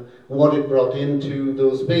and what it brought into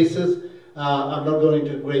those spaces. I'm not going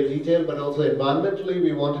into great detail, but also environmentally,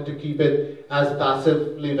 we wanted to keep it as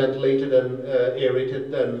passively ventilated and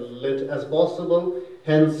aerated and lit as possible.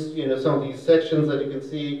 Hence, some of these sections that you can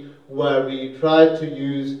see where we tried to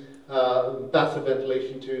use passive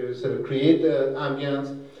ventilation to sort of create the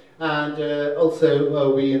ambience. And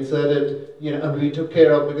also we inserted, and we took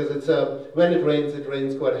care of, because it's when it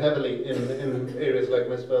rains quite heavily in areas like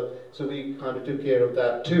Misfar, so we kind of took care of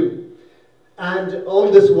that too. And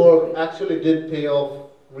all this work actually did pay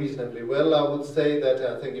off reasonably well. I would say that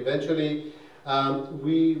I think eventually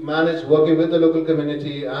we managed, working with the local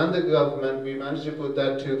community and the government, we managed to put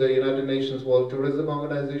that to the United Nations World Tourism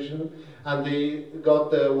Organization, and they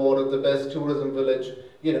got the award of the best tourism village.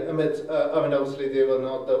 Obviously they were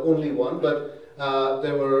not the only one, but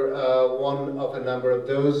they were one of a number of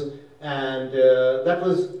those, and that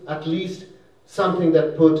was at least something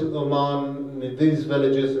that put Oman, these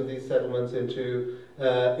villages and these settlements into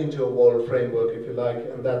a world framework, if you like,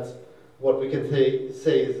 and that's what we can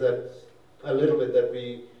say is that a little bit that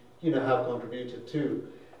we have contributed to.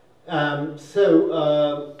 After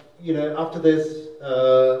this,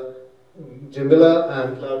 Giamila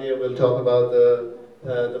and Claudia will talk about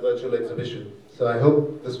the virtual exhibition. So I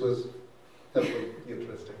hope this was helpful,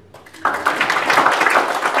 interesting.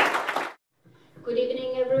 Good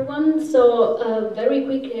evening, everyone. So very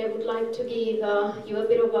quickly, I would like to give you a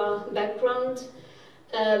bit of a background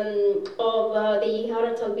of the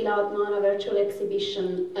Harat al-Bilad Manah virtual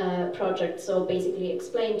exhibition project. So basically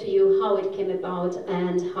explain to you how it came about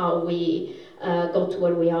and how we got to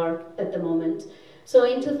where we are at the moment. So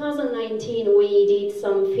in 2019, we did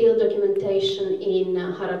some field documentation in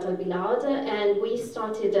Harat al-Bilad, and we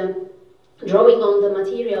started drawing on the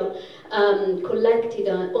material collected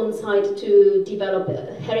on site to develop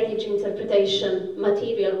heritage interpretation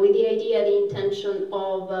material with the idea, the intention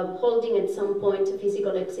of holding at some point a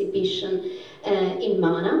physical exhibition in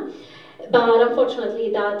Manah. But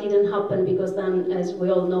unfortunately that didn't happen because then, as we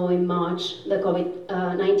all know, in March the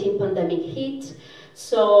COVID-19 pandemic hit.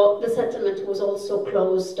 So the settlement was also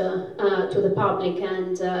closed to the public,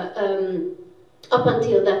 and Up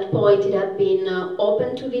until that point, it had been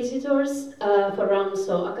open to visitors for around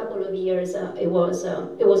a couple of years. It was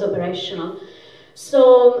operational.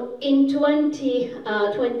 So in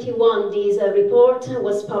 2021, this report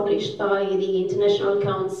was published by the International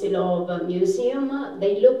Council of Museum.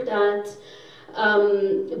 They looked at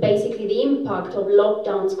basically the impact of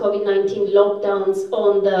lockdowns, COVID-19 lockdowns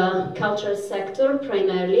on the cultural sector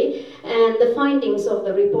primarily, and the findings of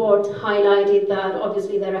the report highlighted that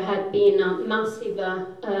obviously there had been a massive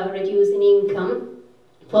reduce in income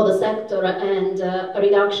for the sector and a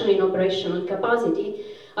reduction in operational capacity.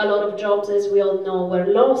 A lot of jobs, as we all know, were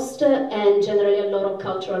lost, and generally a lot of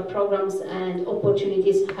cultural programs and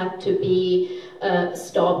opportunities had to be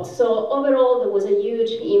stopped. So overall, there was a huge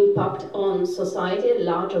impact on society at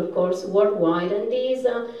large, of course, worldwide, and these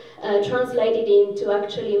translated into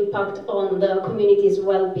actual impact on the community's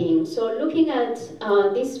well-being. So looking at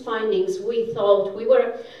these findings, we thought, we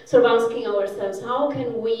were sort of asking ourselves, how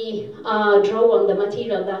can we draw on the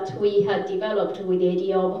material that we had developed with the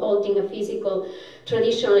idea of holding a physical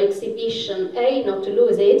traditional exhibition, A, not to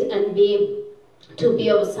lose it, and B, to be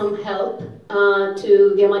of some help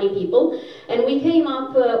to the Omani people. And we came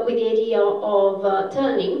up with the idea of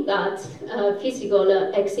turning that physical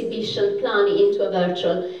exhibition plan into a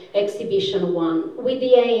virtual exhibition one, with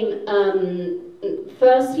the aim,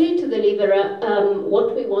 firstly, to deliver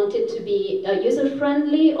what we wanted to be a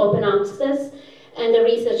user-friendly, open access, and a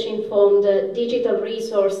research-informed digital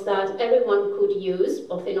resource that everyone could use,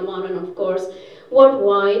 both in Oman and, of course,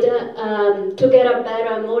 worldwide, to get a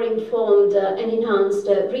better, more informed and enhanced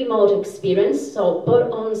remote experience, so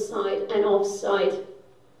both on-site and off-site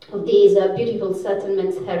of these beautiful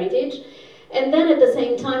settlements' heritage. And then at the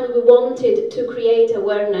same time, we wanted to create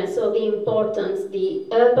awareness of the importance, the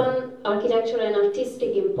urban, architectural and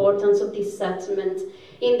artistic importance of this settlement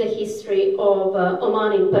in the history of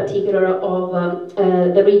Oman, in particular of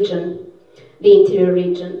the region, the interior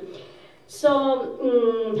region. So,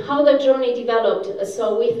 how the journey developed.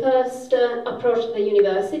 So we first approached the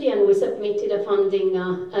university and we submitted a funding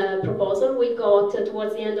proposal. We got,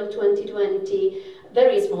 towards the end of 2020,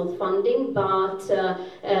 very small funding, but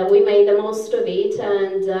we made the most of it,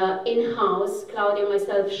 and in-house, Claudia,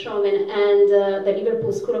 myself, Soumyen, and the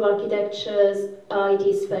Liverpool School of Architecture's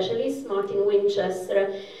IT specialist, Martin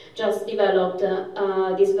Winchester, just developed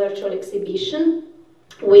this virtual exhibition,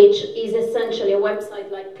 which is essentially a website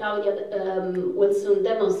like Claudia will soon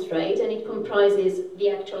demonstrate, and it comprises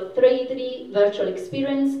the actual 3D virtual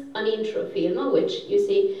experience, an intro film, which you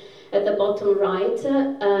see at the bottom right,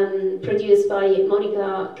 produced by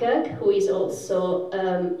Monica Kirk, who is also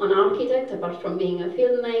an architect, apart from being a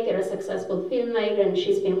filmmaker, a successful filmmaker, and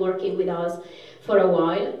she's been working with us for a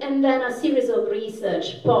while. And then a series of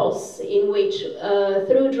research posts in which,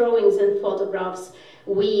 through drawings and photographs,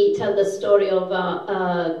 we tell the story of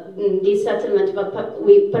this settlement, but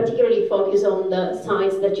we particularly focus on the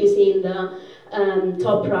sites that you see in the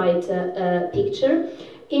top right picture.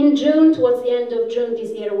 In June, towards the end of June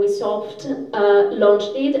this year, we soft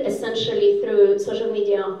launched it, essentially through social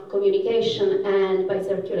media communication and by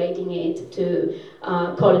circulating it to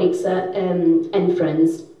colleagues and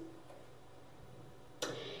friends.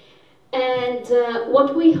 And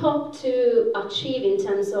what we hope to achieve in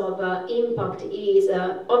terms of impact is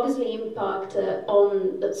obviously impact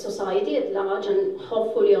on the society at large and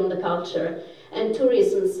hopefully on the culture and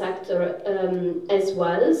tourism sector as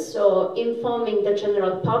well, so informing the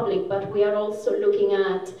general public, but we are also looking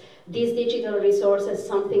at these digital resources,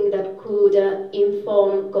 something that could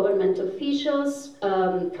inform government officials,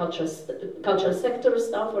 cultural sector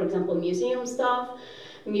staff, for example, museum staff,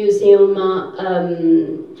 museum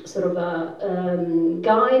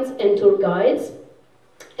guides and tour guides,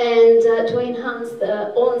 and to enhance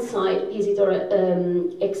the on-site visitor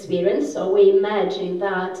experience. So we imagine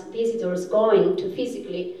that visitors going to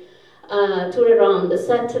physically tour around the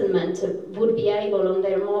settlement would be able on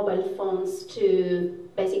their mobile phones to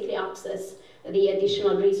basically access the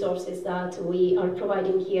additional resources that we are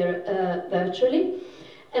providing here virtually.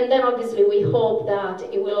 And then obviously we hope that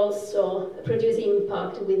it will also produce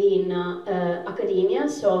impact within academia,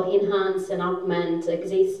 so enhance and augment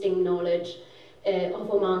existing knowledge of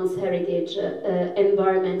Oman's heritage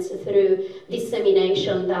environments through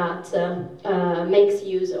dissemination that makes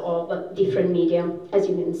use of different media, as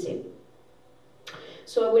you can see.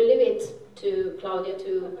 So I will leave it to Claudia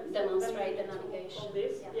to demonstrate the navigation. Of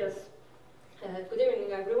this, yeah. yes. Good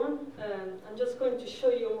evening, everyone. I'm just going to show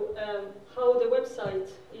you how the website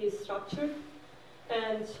is structured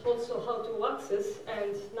and also how to access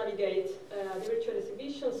and navigate the virtual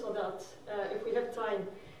exhibition, so that if we have time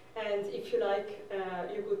and if you like,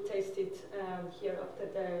 you could taste it here after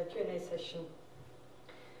the Q&A session.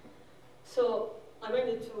 So I might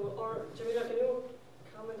need to, or Giamila, can you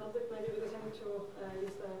comment on it maybe, because I need to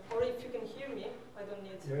use the, or if you can hear me, I don't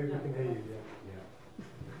need. Yeah, we can hear you, yeah.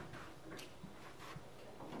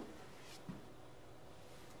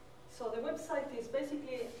 So the website is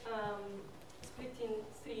basically split in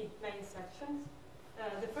three main sections.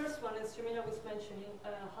 The first one, as Giamila was mentioning,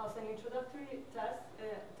 has an introductory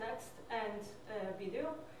text and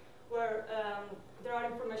video, where there are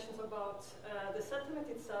information about the settlement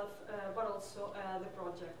itself, but also the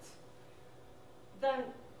project. Then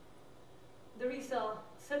there is a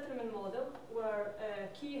settlement model where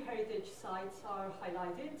key heritage sites are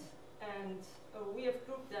highlighted, and we have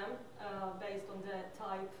grouped them based on the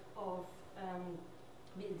type of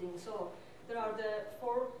building. So there are the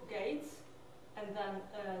 4 gates, and then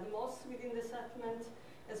the mosques within the settlement,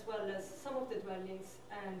 as well as some of the dwellings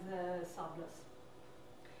and sablas.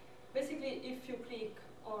 Basically, if you click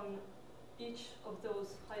on each of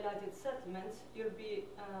those highlighted settlements, you'll be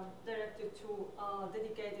directed to a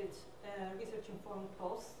dedicated research-informed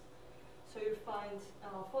post. So you'll find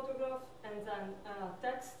a photograph and then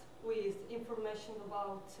text with information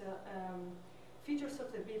about features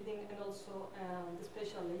of the building, and also the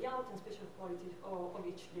spatial layout and spatial quality of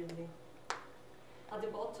each building. At the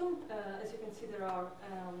bottom, as you can see, there are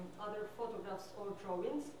other photographs or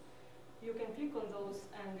drawings. You can click on those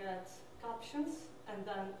and get captions, and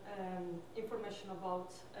then information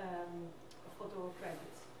about photo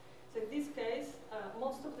credits. So in this case,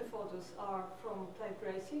 most of the photos are from Clive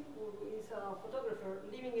Gracie, who is a photographer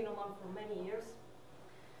living in Oman for many years,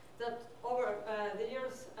 that over the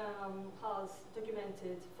years has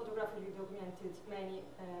photographically documented many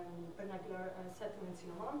vernacular settlements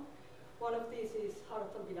in Oman. One of these is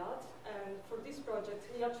Harat al-Bilad, and for this project,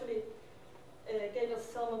 he actually gave us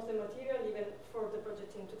some of the material even for the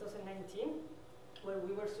project in 2019, where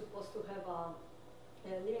we were supposed to have a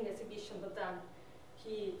living exhibition, but then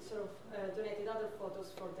he sort of donated other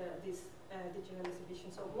photos for this digital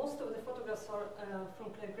exhibition. So most of the photographs are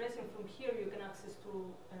from Claudia, and from here you can access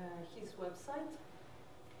to his website.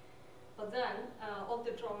 But then all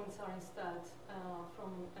the drawings are instead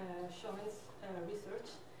from Soumyen's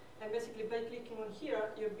research. And basically, by clicking on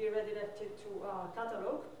here, you'll be redirected to a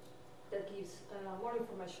catalog that gives more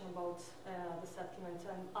information about the settlement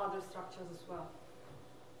and other structures as well.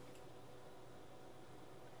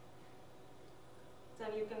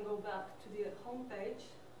 Then you can go back to the home page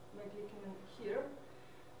by clicking on here.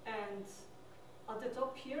 And at the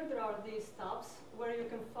top here, there are these tabs where you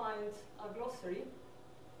can find a glossary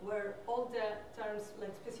where all the terms,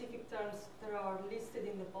 like specific terms that are listed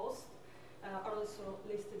in the post, are also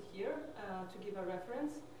listed here to give a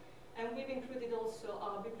reference. And we've included also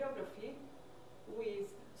a bibliography with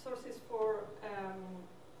sources for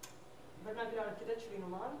vernacular architecture in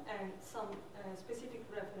Oman and some specific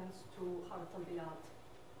reference to Harat al-Bilad.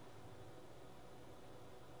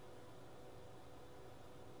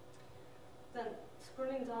 Then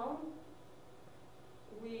scrolling down,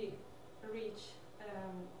 we reach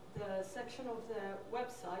the section of the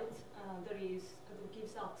website that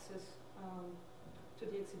gives access to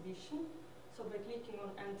the exhibition. So by clicking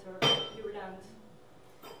on enter, you land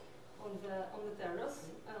on the terrace.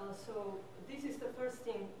 So this is the first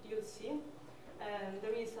thing you'll see. And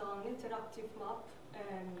there is an interactive map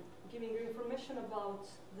giving you information about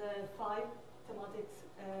the 5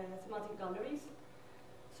 thematic galleries.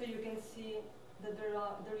 So you can see that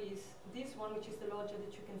there is this one, which is the loggia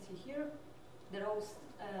that you can see here, that hosts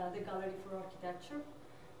the gallery for architecture.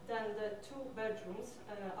 Then the 2 bedrooms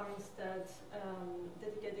are instead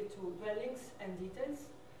dedicated to dwellings and details.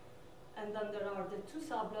 And then there are the 2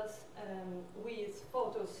 sablas with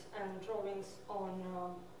photos and drawings on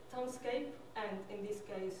townscape, and in this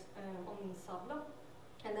case on sabla.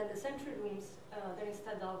 And then the sentry rooms that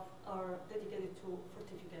instead are dedicated to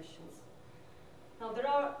fortifications. Now there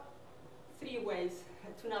are 3 ways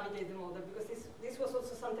to navigate the model, because this was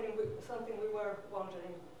also something we were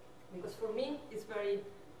wondering. Because for me, it's very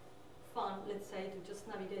fun, let's say, to just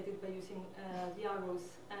navigate it by using the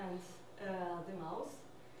arrows and the mouse.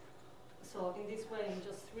 So in this way, I'm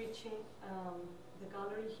just reaching the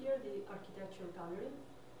gallery here, the architecture gallery.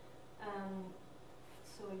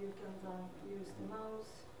 So you can then use the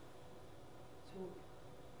mouse to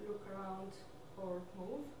look around or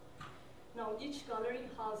move. Now each gallery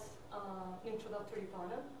has an introductory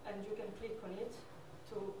panel, and you can click on it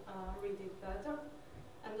to read it better.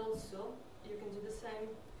 And also, you can do the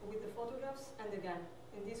same with the photographs, and again,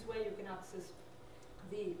 in this way you can access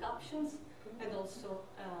the captions and also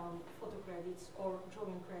photo credits or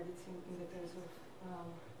drawing credits in the case of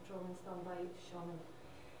drawings done by Soumyen.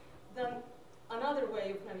 Then another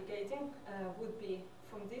way of navigating would be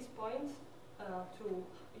from this point to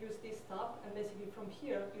use this tab, and basically from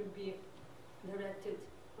here you'll be directed,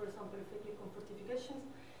 for example, if I click on fortifications,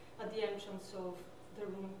 at the entrance of the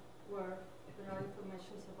room where there are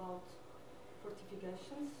informations about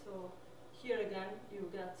fortifications. So here again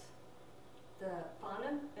you get the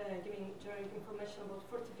panel giving generic information about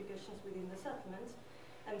fortifications within the settlement,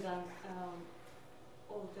 and then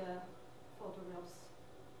all the photographs.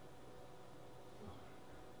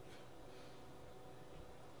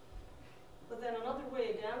 But then another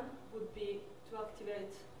way again would be to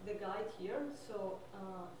activate the guide here. So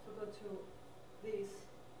if we go to this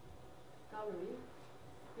gallery,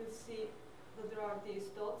 you'll see that there are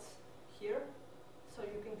these dots here. So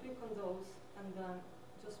you can click on those and then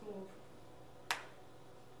just move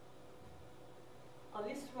at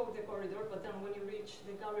least throughout the corridor, but then when you reach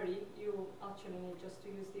the gallery, you actually need just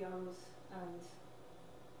to use the arrows and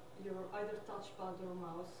your either touchpad or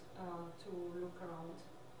mouse to look around.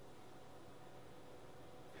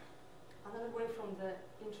 Another way from the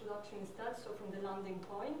introduction instead, so from the landing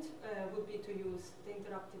point, would be to use the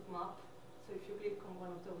interactive map. So if you click on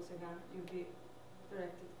one of those again, you'll be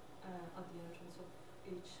directed at the entrance of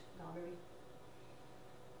each gallery.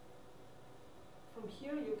 From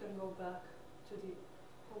here you can go back to the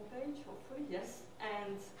homepage, hopefully, yes.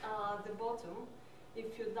 And the bottom,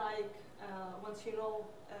 if you like, once you know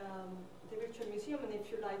the virtual museum, and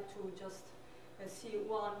if you like to just see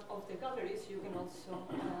one of the galleries, you can also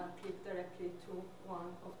click directly to one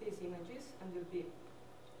of these images and you'll be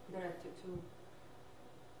directed to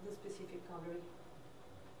the specific gallery.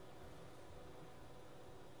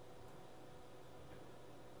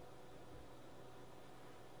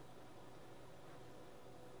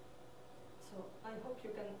 So I hope you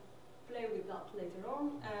can play with that later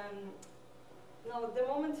on. Now at the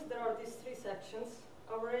moment there are these three sections.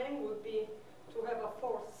 Our aim would be to have a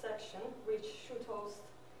fourth section which should host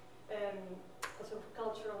a sort of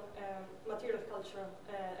cultural, material culture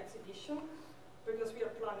exhibition, because we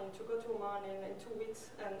are planning to go to Oman in 2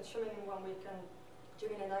 weeks and Soumyen in 1 week, and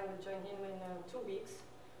Giamila and I will join him in 2 weeks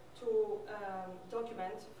to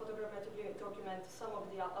photographically document some of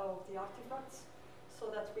the artifacts, so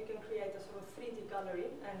that we can create a sort of 3D gallery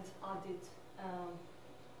and add it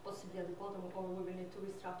possibly at the bottom, or we will need to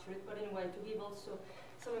restructure it. But anyway, to give also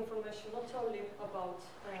some information not only about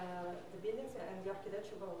the buildings and the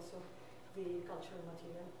architecture, but also the cultural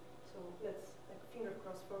material. So let's finger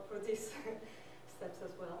crossed for these steps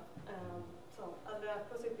as well. So I'll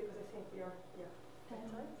proceed because I think we are at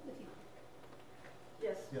time.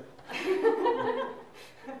 Yes. Yeah.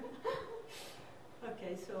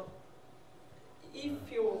 Okay, so if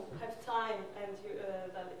you have time and you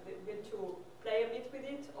want to play a bit with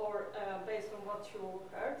it, or based on what you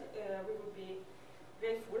heard, we would be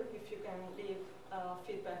grateful if you can leave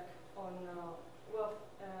feedback on what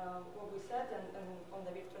we said and on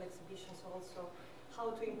the virtual exhibitions, also how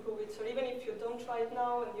to improve it. So even if you don't try it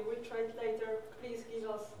now and you will try it later, please give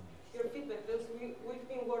us your feedback, because we've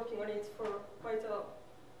been working on it for quite a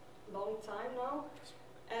long time now,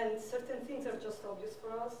 and certain things are just obvious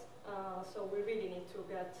for us. So we really need to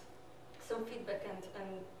get some feedback and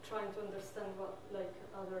trying to understand what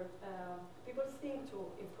other people think to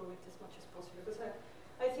improve it as much as possible. Because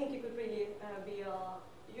I think it could really be a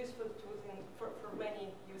useful tool for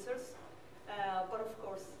many users. But of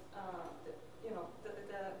course, the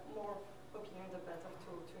more opinion, the better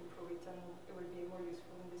to improve it, and it will be more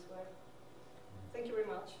useful in this way. Thank you very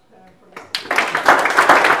much for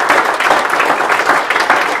listening.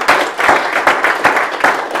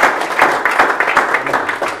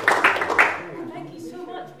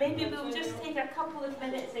 Maybe we'll just take a couple of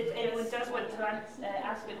minutes if anyone does want to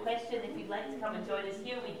ask a question. If you'd like to come and join us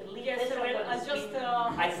here, we can leave this up on the screen.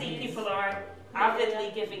 I see people are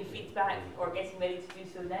avidly giving feedback or getting ready to do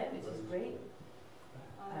so now, which is great.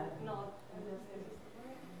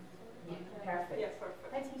 Yeah, perfect. Yeah,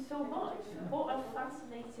 perfect. Thank you so much. What a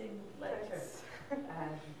fascinating lecture.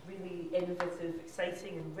 Really innovative,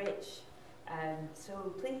 exciting and rich.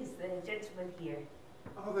 So please, the gentleman here.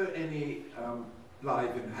 Are there any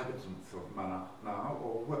live inhabitants of Manah now,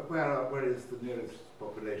 or where is the nearest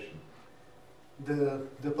population?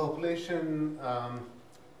 The population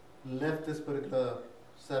left this particular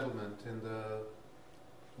settlement in the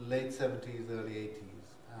late 70s, early 80s,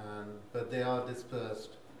 but they are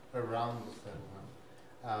dispersed around the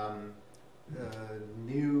settlement.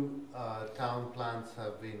 New town plans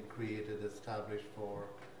have been created, established for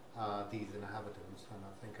these inhabitants, and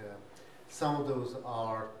I think some of those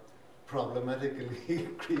are problematically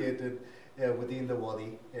created within the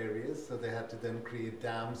wadi areas, so they had to then create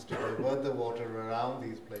dams to divert the water around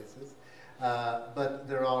these places. But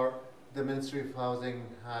there are the Ministry of Housing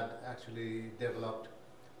had actually developed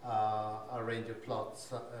a range of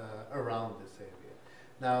plots around this area.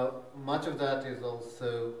 Now, much of that is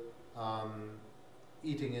also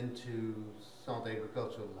eating into some of the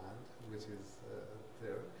agricultural land, which is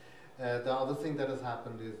there. The other thing that has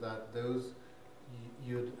happened is that those,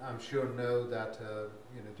 you'd I'm sure know that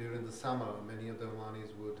during the summer, many of the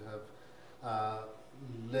Omanis would have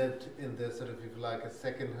lived in this sort of, if you like, a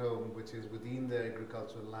second home, which is within the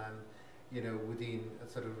agricultural land, within a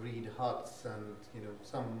sort of reed huts and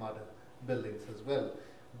some mud buildings as well.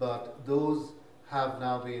 But those have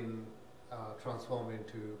now been transformed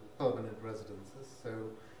into permanent residences. So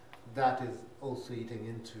that is also eating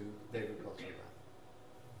into the agricultural land.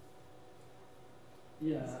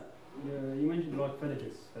 Yeah, you mentioned about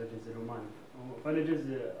villages in Oman. Villages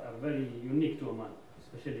are very unique to Oman,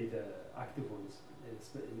 especially the active ones,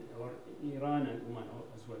 or Iran and Oman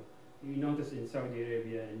as well. You notice in Saudi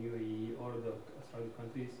Arabia and UAE, all of the Saudi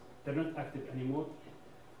countries, they're not active anymore.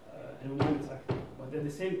 And Oman is active. But at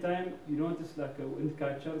the same time, you notice like wind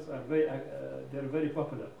catchers are they're very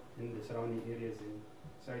popular in the surrounding areas in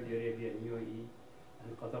Saudi Arabia and UAE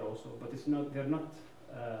and Qatar also. But they're not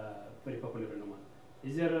very popular in Oman.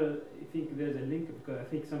 Is there you think there's a link? Because I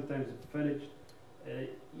think sometimes village,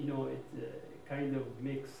 it kind of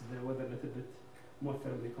makes the weather a little bit more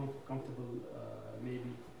fairly comfortable,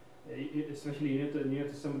 maybe. Especially near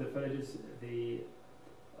to some of the villages, they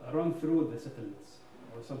run through the settlements,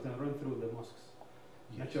 or sometimes run through the mosques.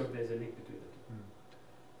 Yes. Not sure if there's a link between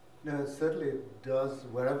the two. No, certainly it does.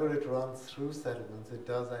 Wherever it runs through settlements, it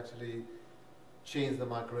does actually change the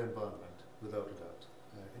microenvironment, without a doubt.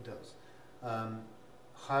 It does.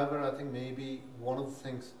 However, I think maybe one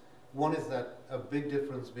is that a big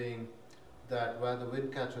difference being that where the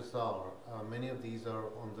wind catchers are, many of these are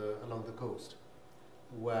along the coast,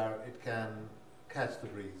 where it can catch the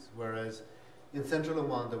breeze. Whereas in central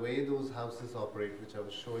Oman, the way those houses operate, which I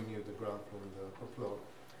was showing you, the ground floor and the upper floor,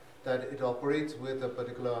 that it operates with a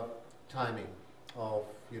particular timing of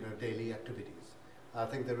daily activities. I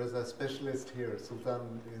think there is a specialist here,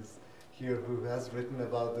 Sultan is here, who has written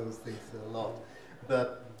about those things a lot.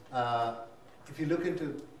 But if you look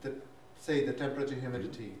into the temperature,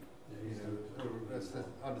 humidity,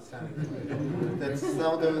 understanding that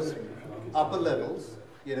some of those upper levels,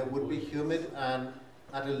 would be humid and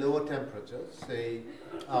at a lower temperature, say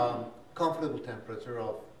comfortable temperature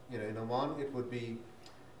of, in Oman, it would be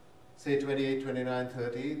say 28, 29,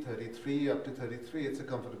 30, 33, up to 33, it's a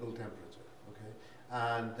comfortable temperature, okay?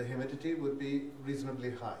 And the humidity would be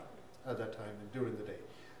reasonably high at that time during the day.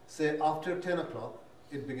 Say after 10 o'clock,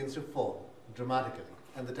 it begins to fall dramatically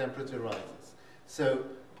and the temperature rises. So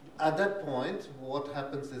at that point, what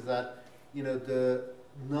happens is that,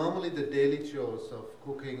 normally the daily chores of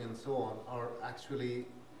cooking and so on are actually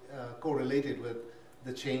correlated with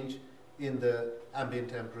the change in the ambient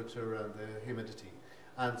temperature and the humidity.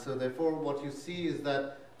 And so therefore what you see is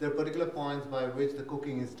that there are particular points by which the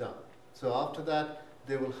cooking is done. So after that,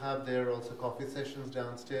 they will have their also coffee sessions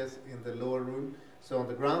downstairs in the lower room. So on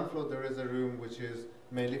the ground floor, there is a room which is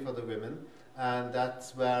mainly for the women, and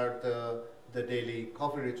that's where the daily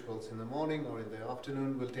coffee rituals in the morning or in the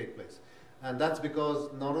afternoon will take place. And that's because,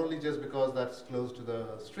 not only just because that's close to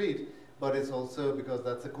the street, but it's also because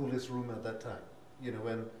that's the coolest room at that time,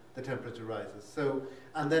 when the temperature rises. So,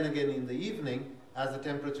 and then again in the evening, as the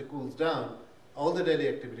temperature cools down, all the daily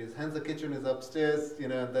activities, hence the kitchen is upstairs,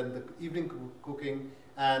 and then the evening cooking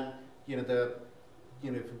and,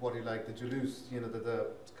 what you like, the julus, the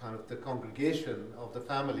kind of the congregation of the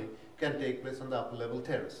family can take place on the upper level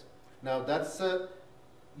terrace. Now that's a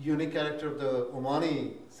unique character of the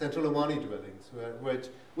central Omani dwellings,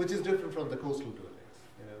 which is different from the coastal dwellings.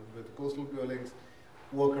 With the coastal dwellings,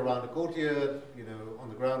 work around a courtyard, on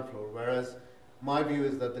the ground floor, whereas my view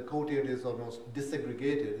is that the courtyard is almost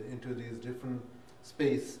disaggregated into these different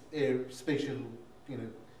spatial,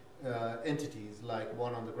 entities, like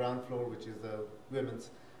one on the ground floor, which is the women's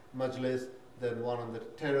majlis, then one on the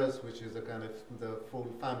terrace, which is a kind of the full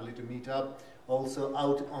family to meet up. Also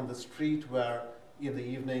out on the street where in the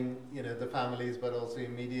evening, the families, but also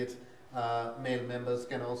immediate male members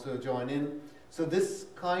can also join in. So this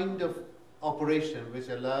kind of operation, which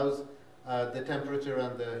allows the temperature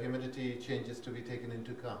and the humidity changes to be taken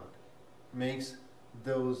into account, makes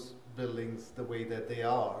those buildings the way that they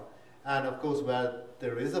are. And of course, where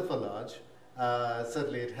there is a foliage,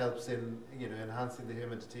 certainly it helps in enhancing the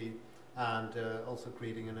humidity and also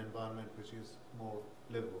creating an environment which is more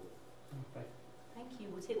livable. Okay. Thank you.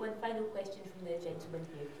 We'll take one final question from the gentleman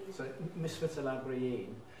here, please. So, Ms.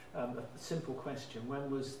 Alabriyin, a simple question.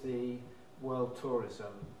 When was the World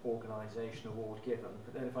Tourism Organisation award given.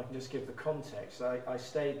 But then if I can just give the context, I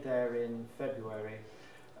stayed there in February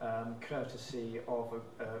courtesy of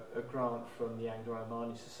a grant from the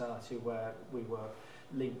Anglo-Omani Society, where we were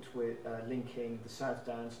linked with linking the South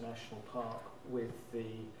Downs National Park with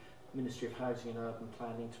the Ministry of Housing and Urban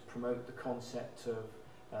Planning to promote the concept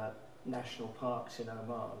of national parks in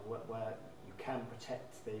Oman, where you can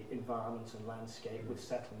protect the environment and landscape with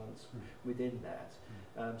settlements within that.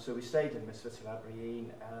 So we stayed in Misfit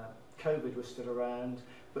al-Abriyin. COVID was still around,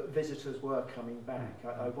 but visitors were coming back.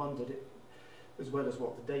 I wondered, as well as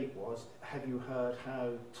what the date was, have you heard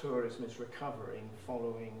how tourism is recovering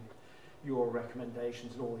following your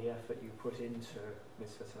recommendations and all the effort you put into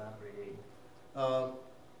Misfit al-Abriyin?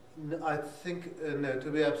 I think, no, to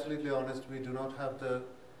be absolutely honest, we do not have the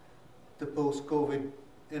post-COVID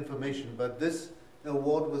information, but this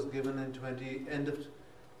award was given in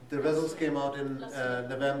the results came out in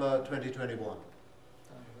November 2021.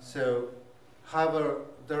 So, however,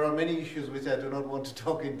 there are many issues which I do not want to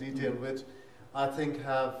talk in detail, which I think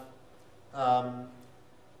have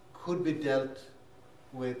could be dealt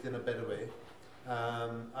with in a better way.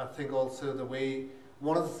 I think also the way,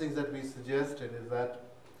 one of the things that we suggested is that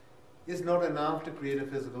it's not enough to create a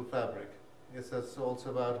physical fabric. It's also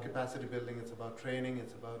about capacity building, it's about training,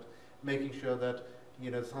 it's about making sure that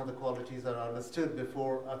some of the qualities are understood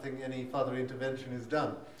before I think any further intervention is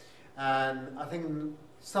done. And I think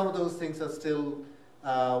some of those things are still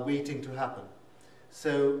waiting to happen.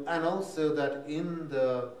 So, and also that in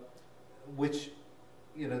the,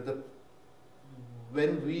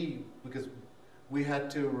 because we had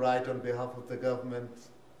to write on behalf of the government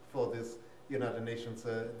for this United Nations,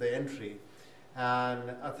 the entry.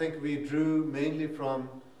 And I think we drew mainly from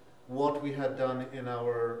what we had done in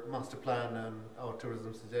our master plan and our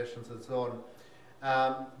tourism suggestions and so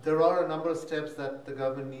on. There are a number of steps that the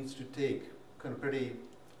government needs to take pretty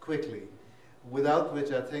quickly, without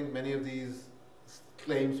which I think many of these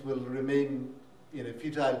claims will remain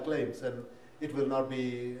futile claims and it will not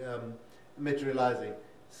be materializing.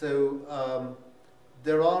 So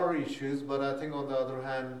there are issues, but I think on the other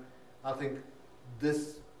hand, I think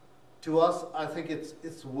this, to us, I think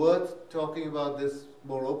it's worth talking about this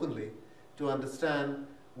more openly to understand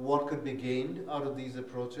what could be gained out of these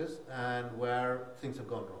approaches and where things have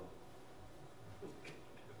gone wrong.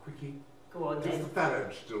 Quickie. Go on, does the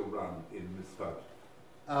voyage still run in Nizwa?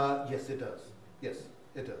 Yes, it does. Yes,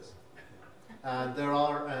 it does. And there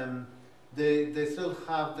are, they still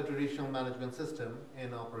have the traditional management system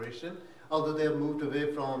in operation, although they have moved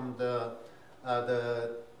away from the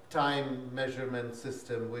time measurement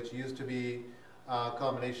system, which used to be a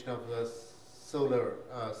combination of a solar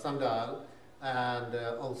sundial and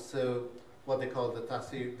also what they call the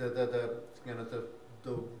tasir,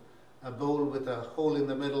 a bowl with a hole in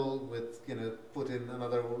the middle with put in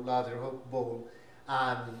another larger bowl,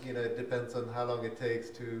 and it depends on how long it takes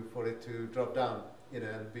for it to drop down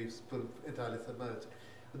and be entirely submerged.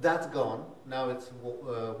 That's gone. Now it's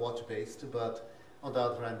watch based, but on the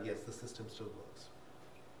other hand, yes, the system still works.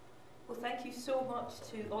 Well, thank you so much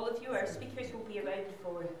to all of you. Our speakers will be around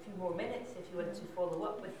for a few more minutes if you want to follow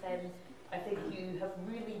up with them. I think you have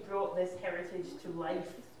really brought this heritage to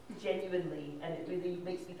life genuinely, and it really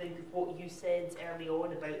makes me think of what you said early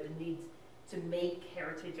on about the need to make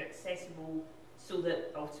heritage accessible so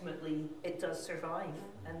that ultimately it does survive.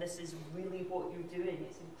 And this is really what you're doing.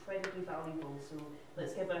 It's incredibly valuable. So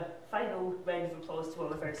let's give a final round of applause to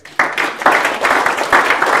all of our speakers.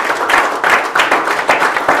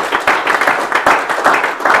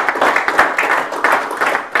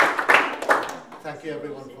 Thank you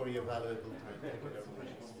everyone for your valuable time. Thank you very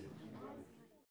much.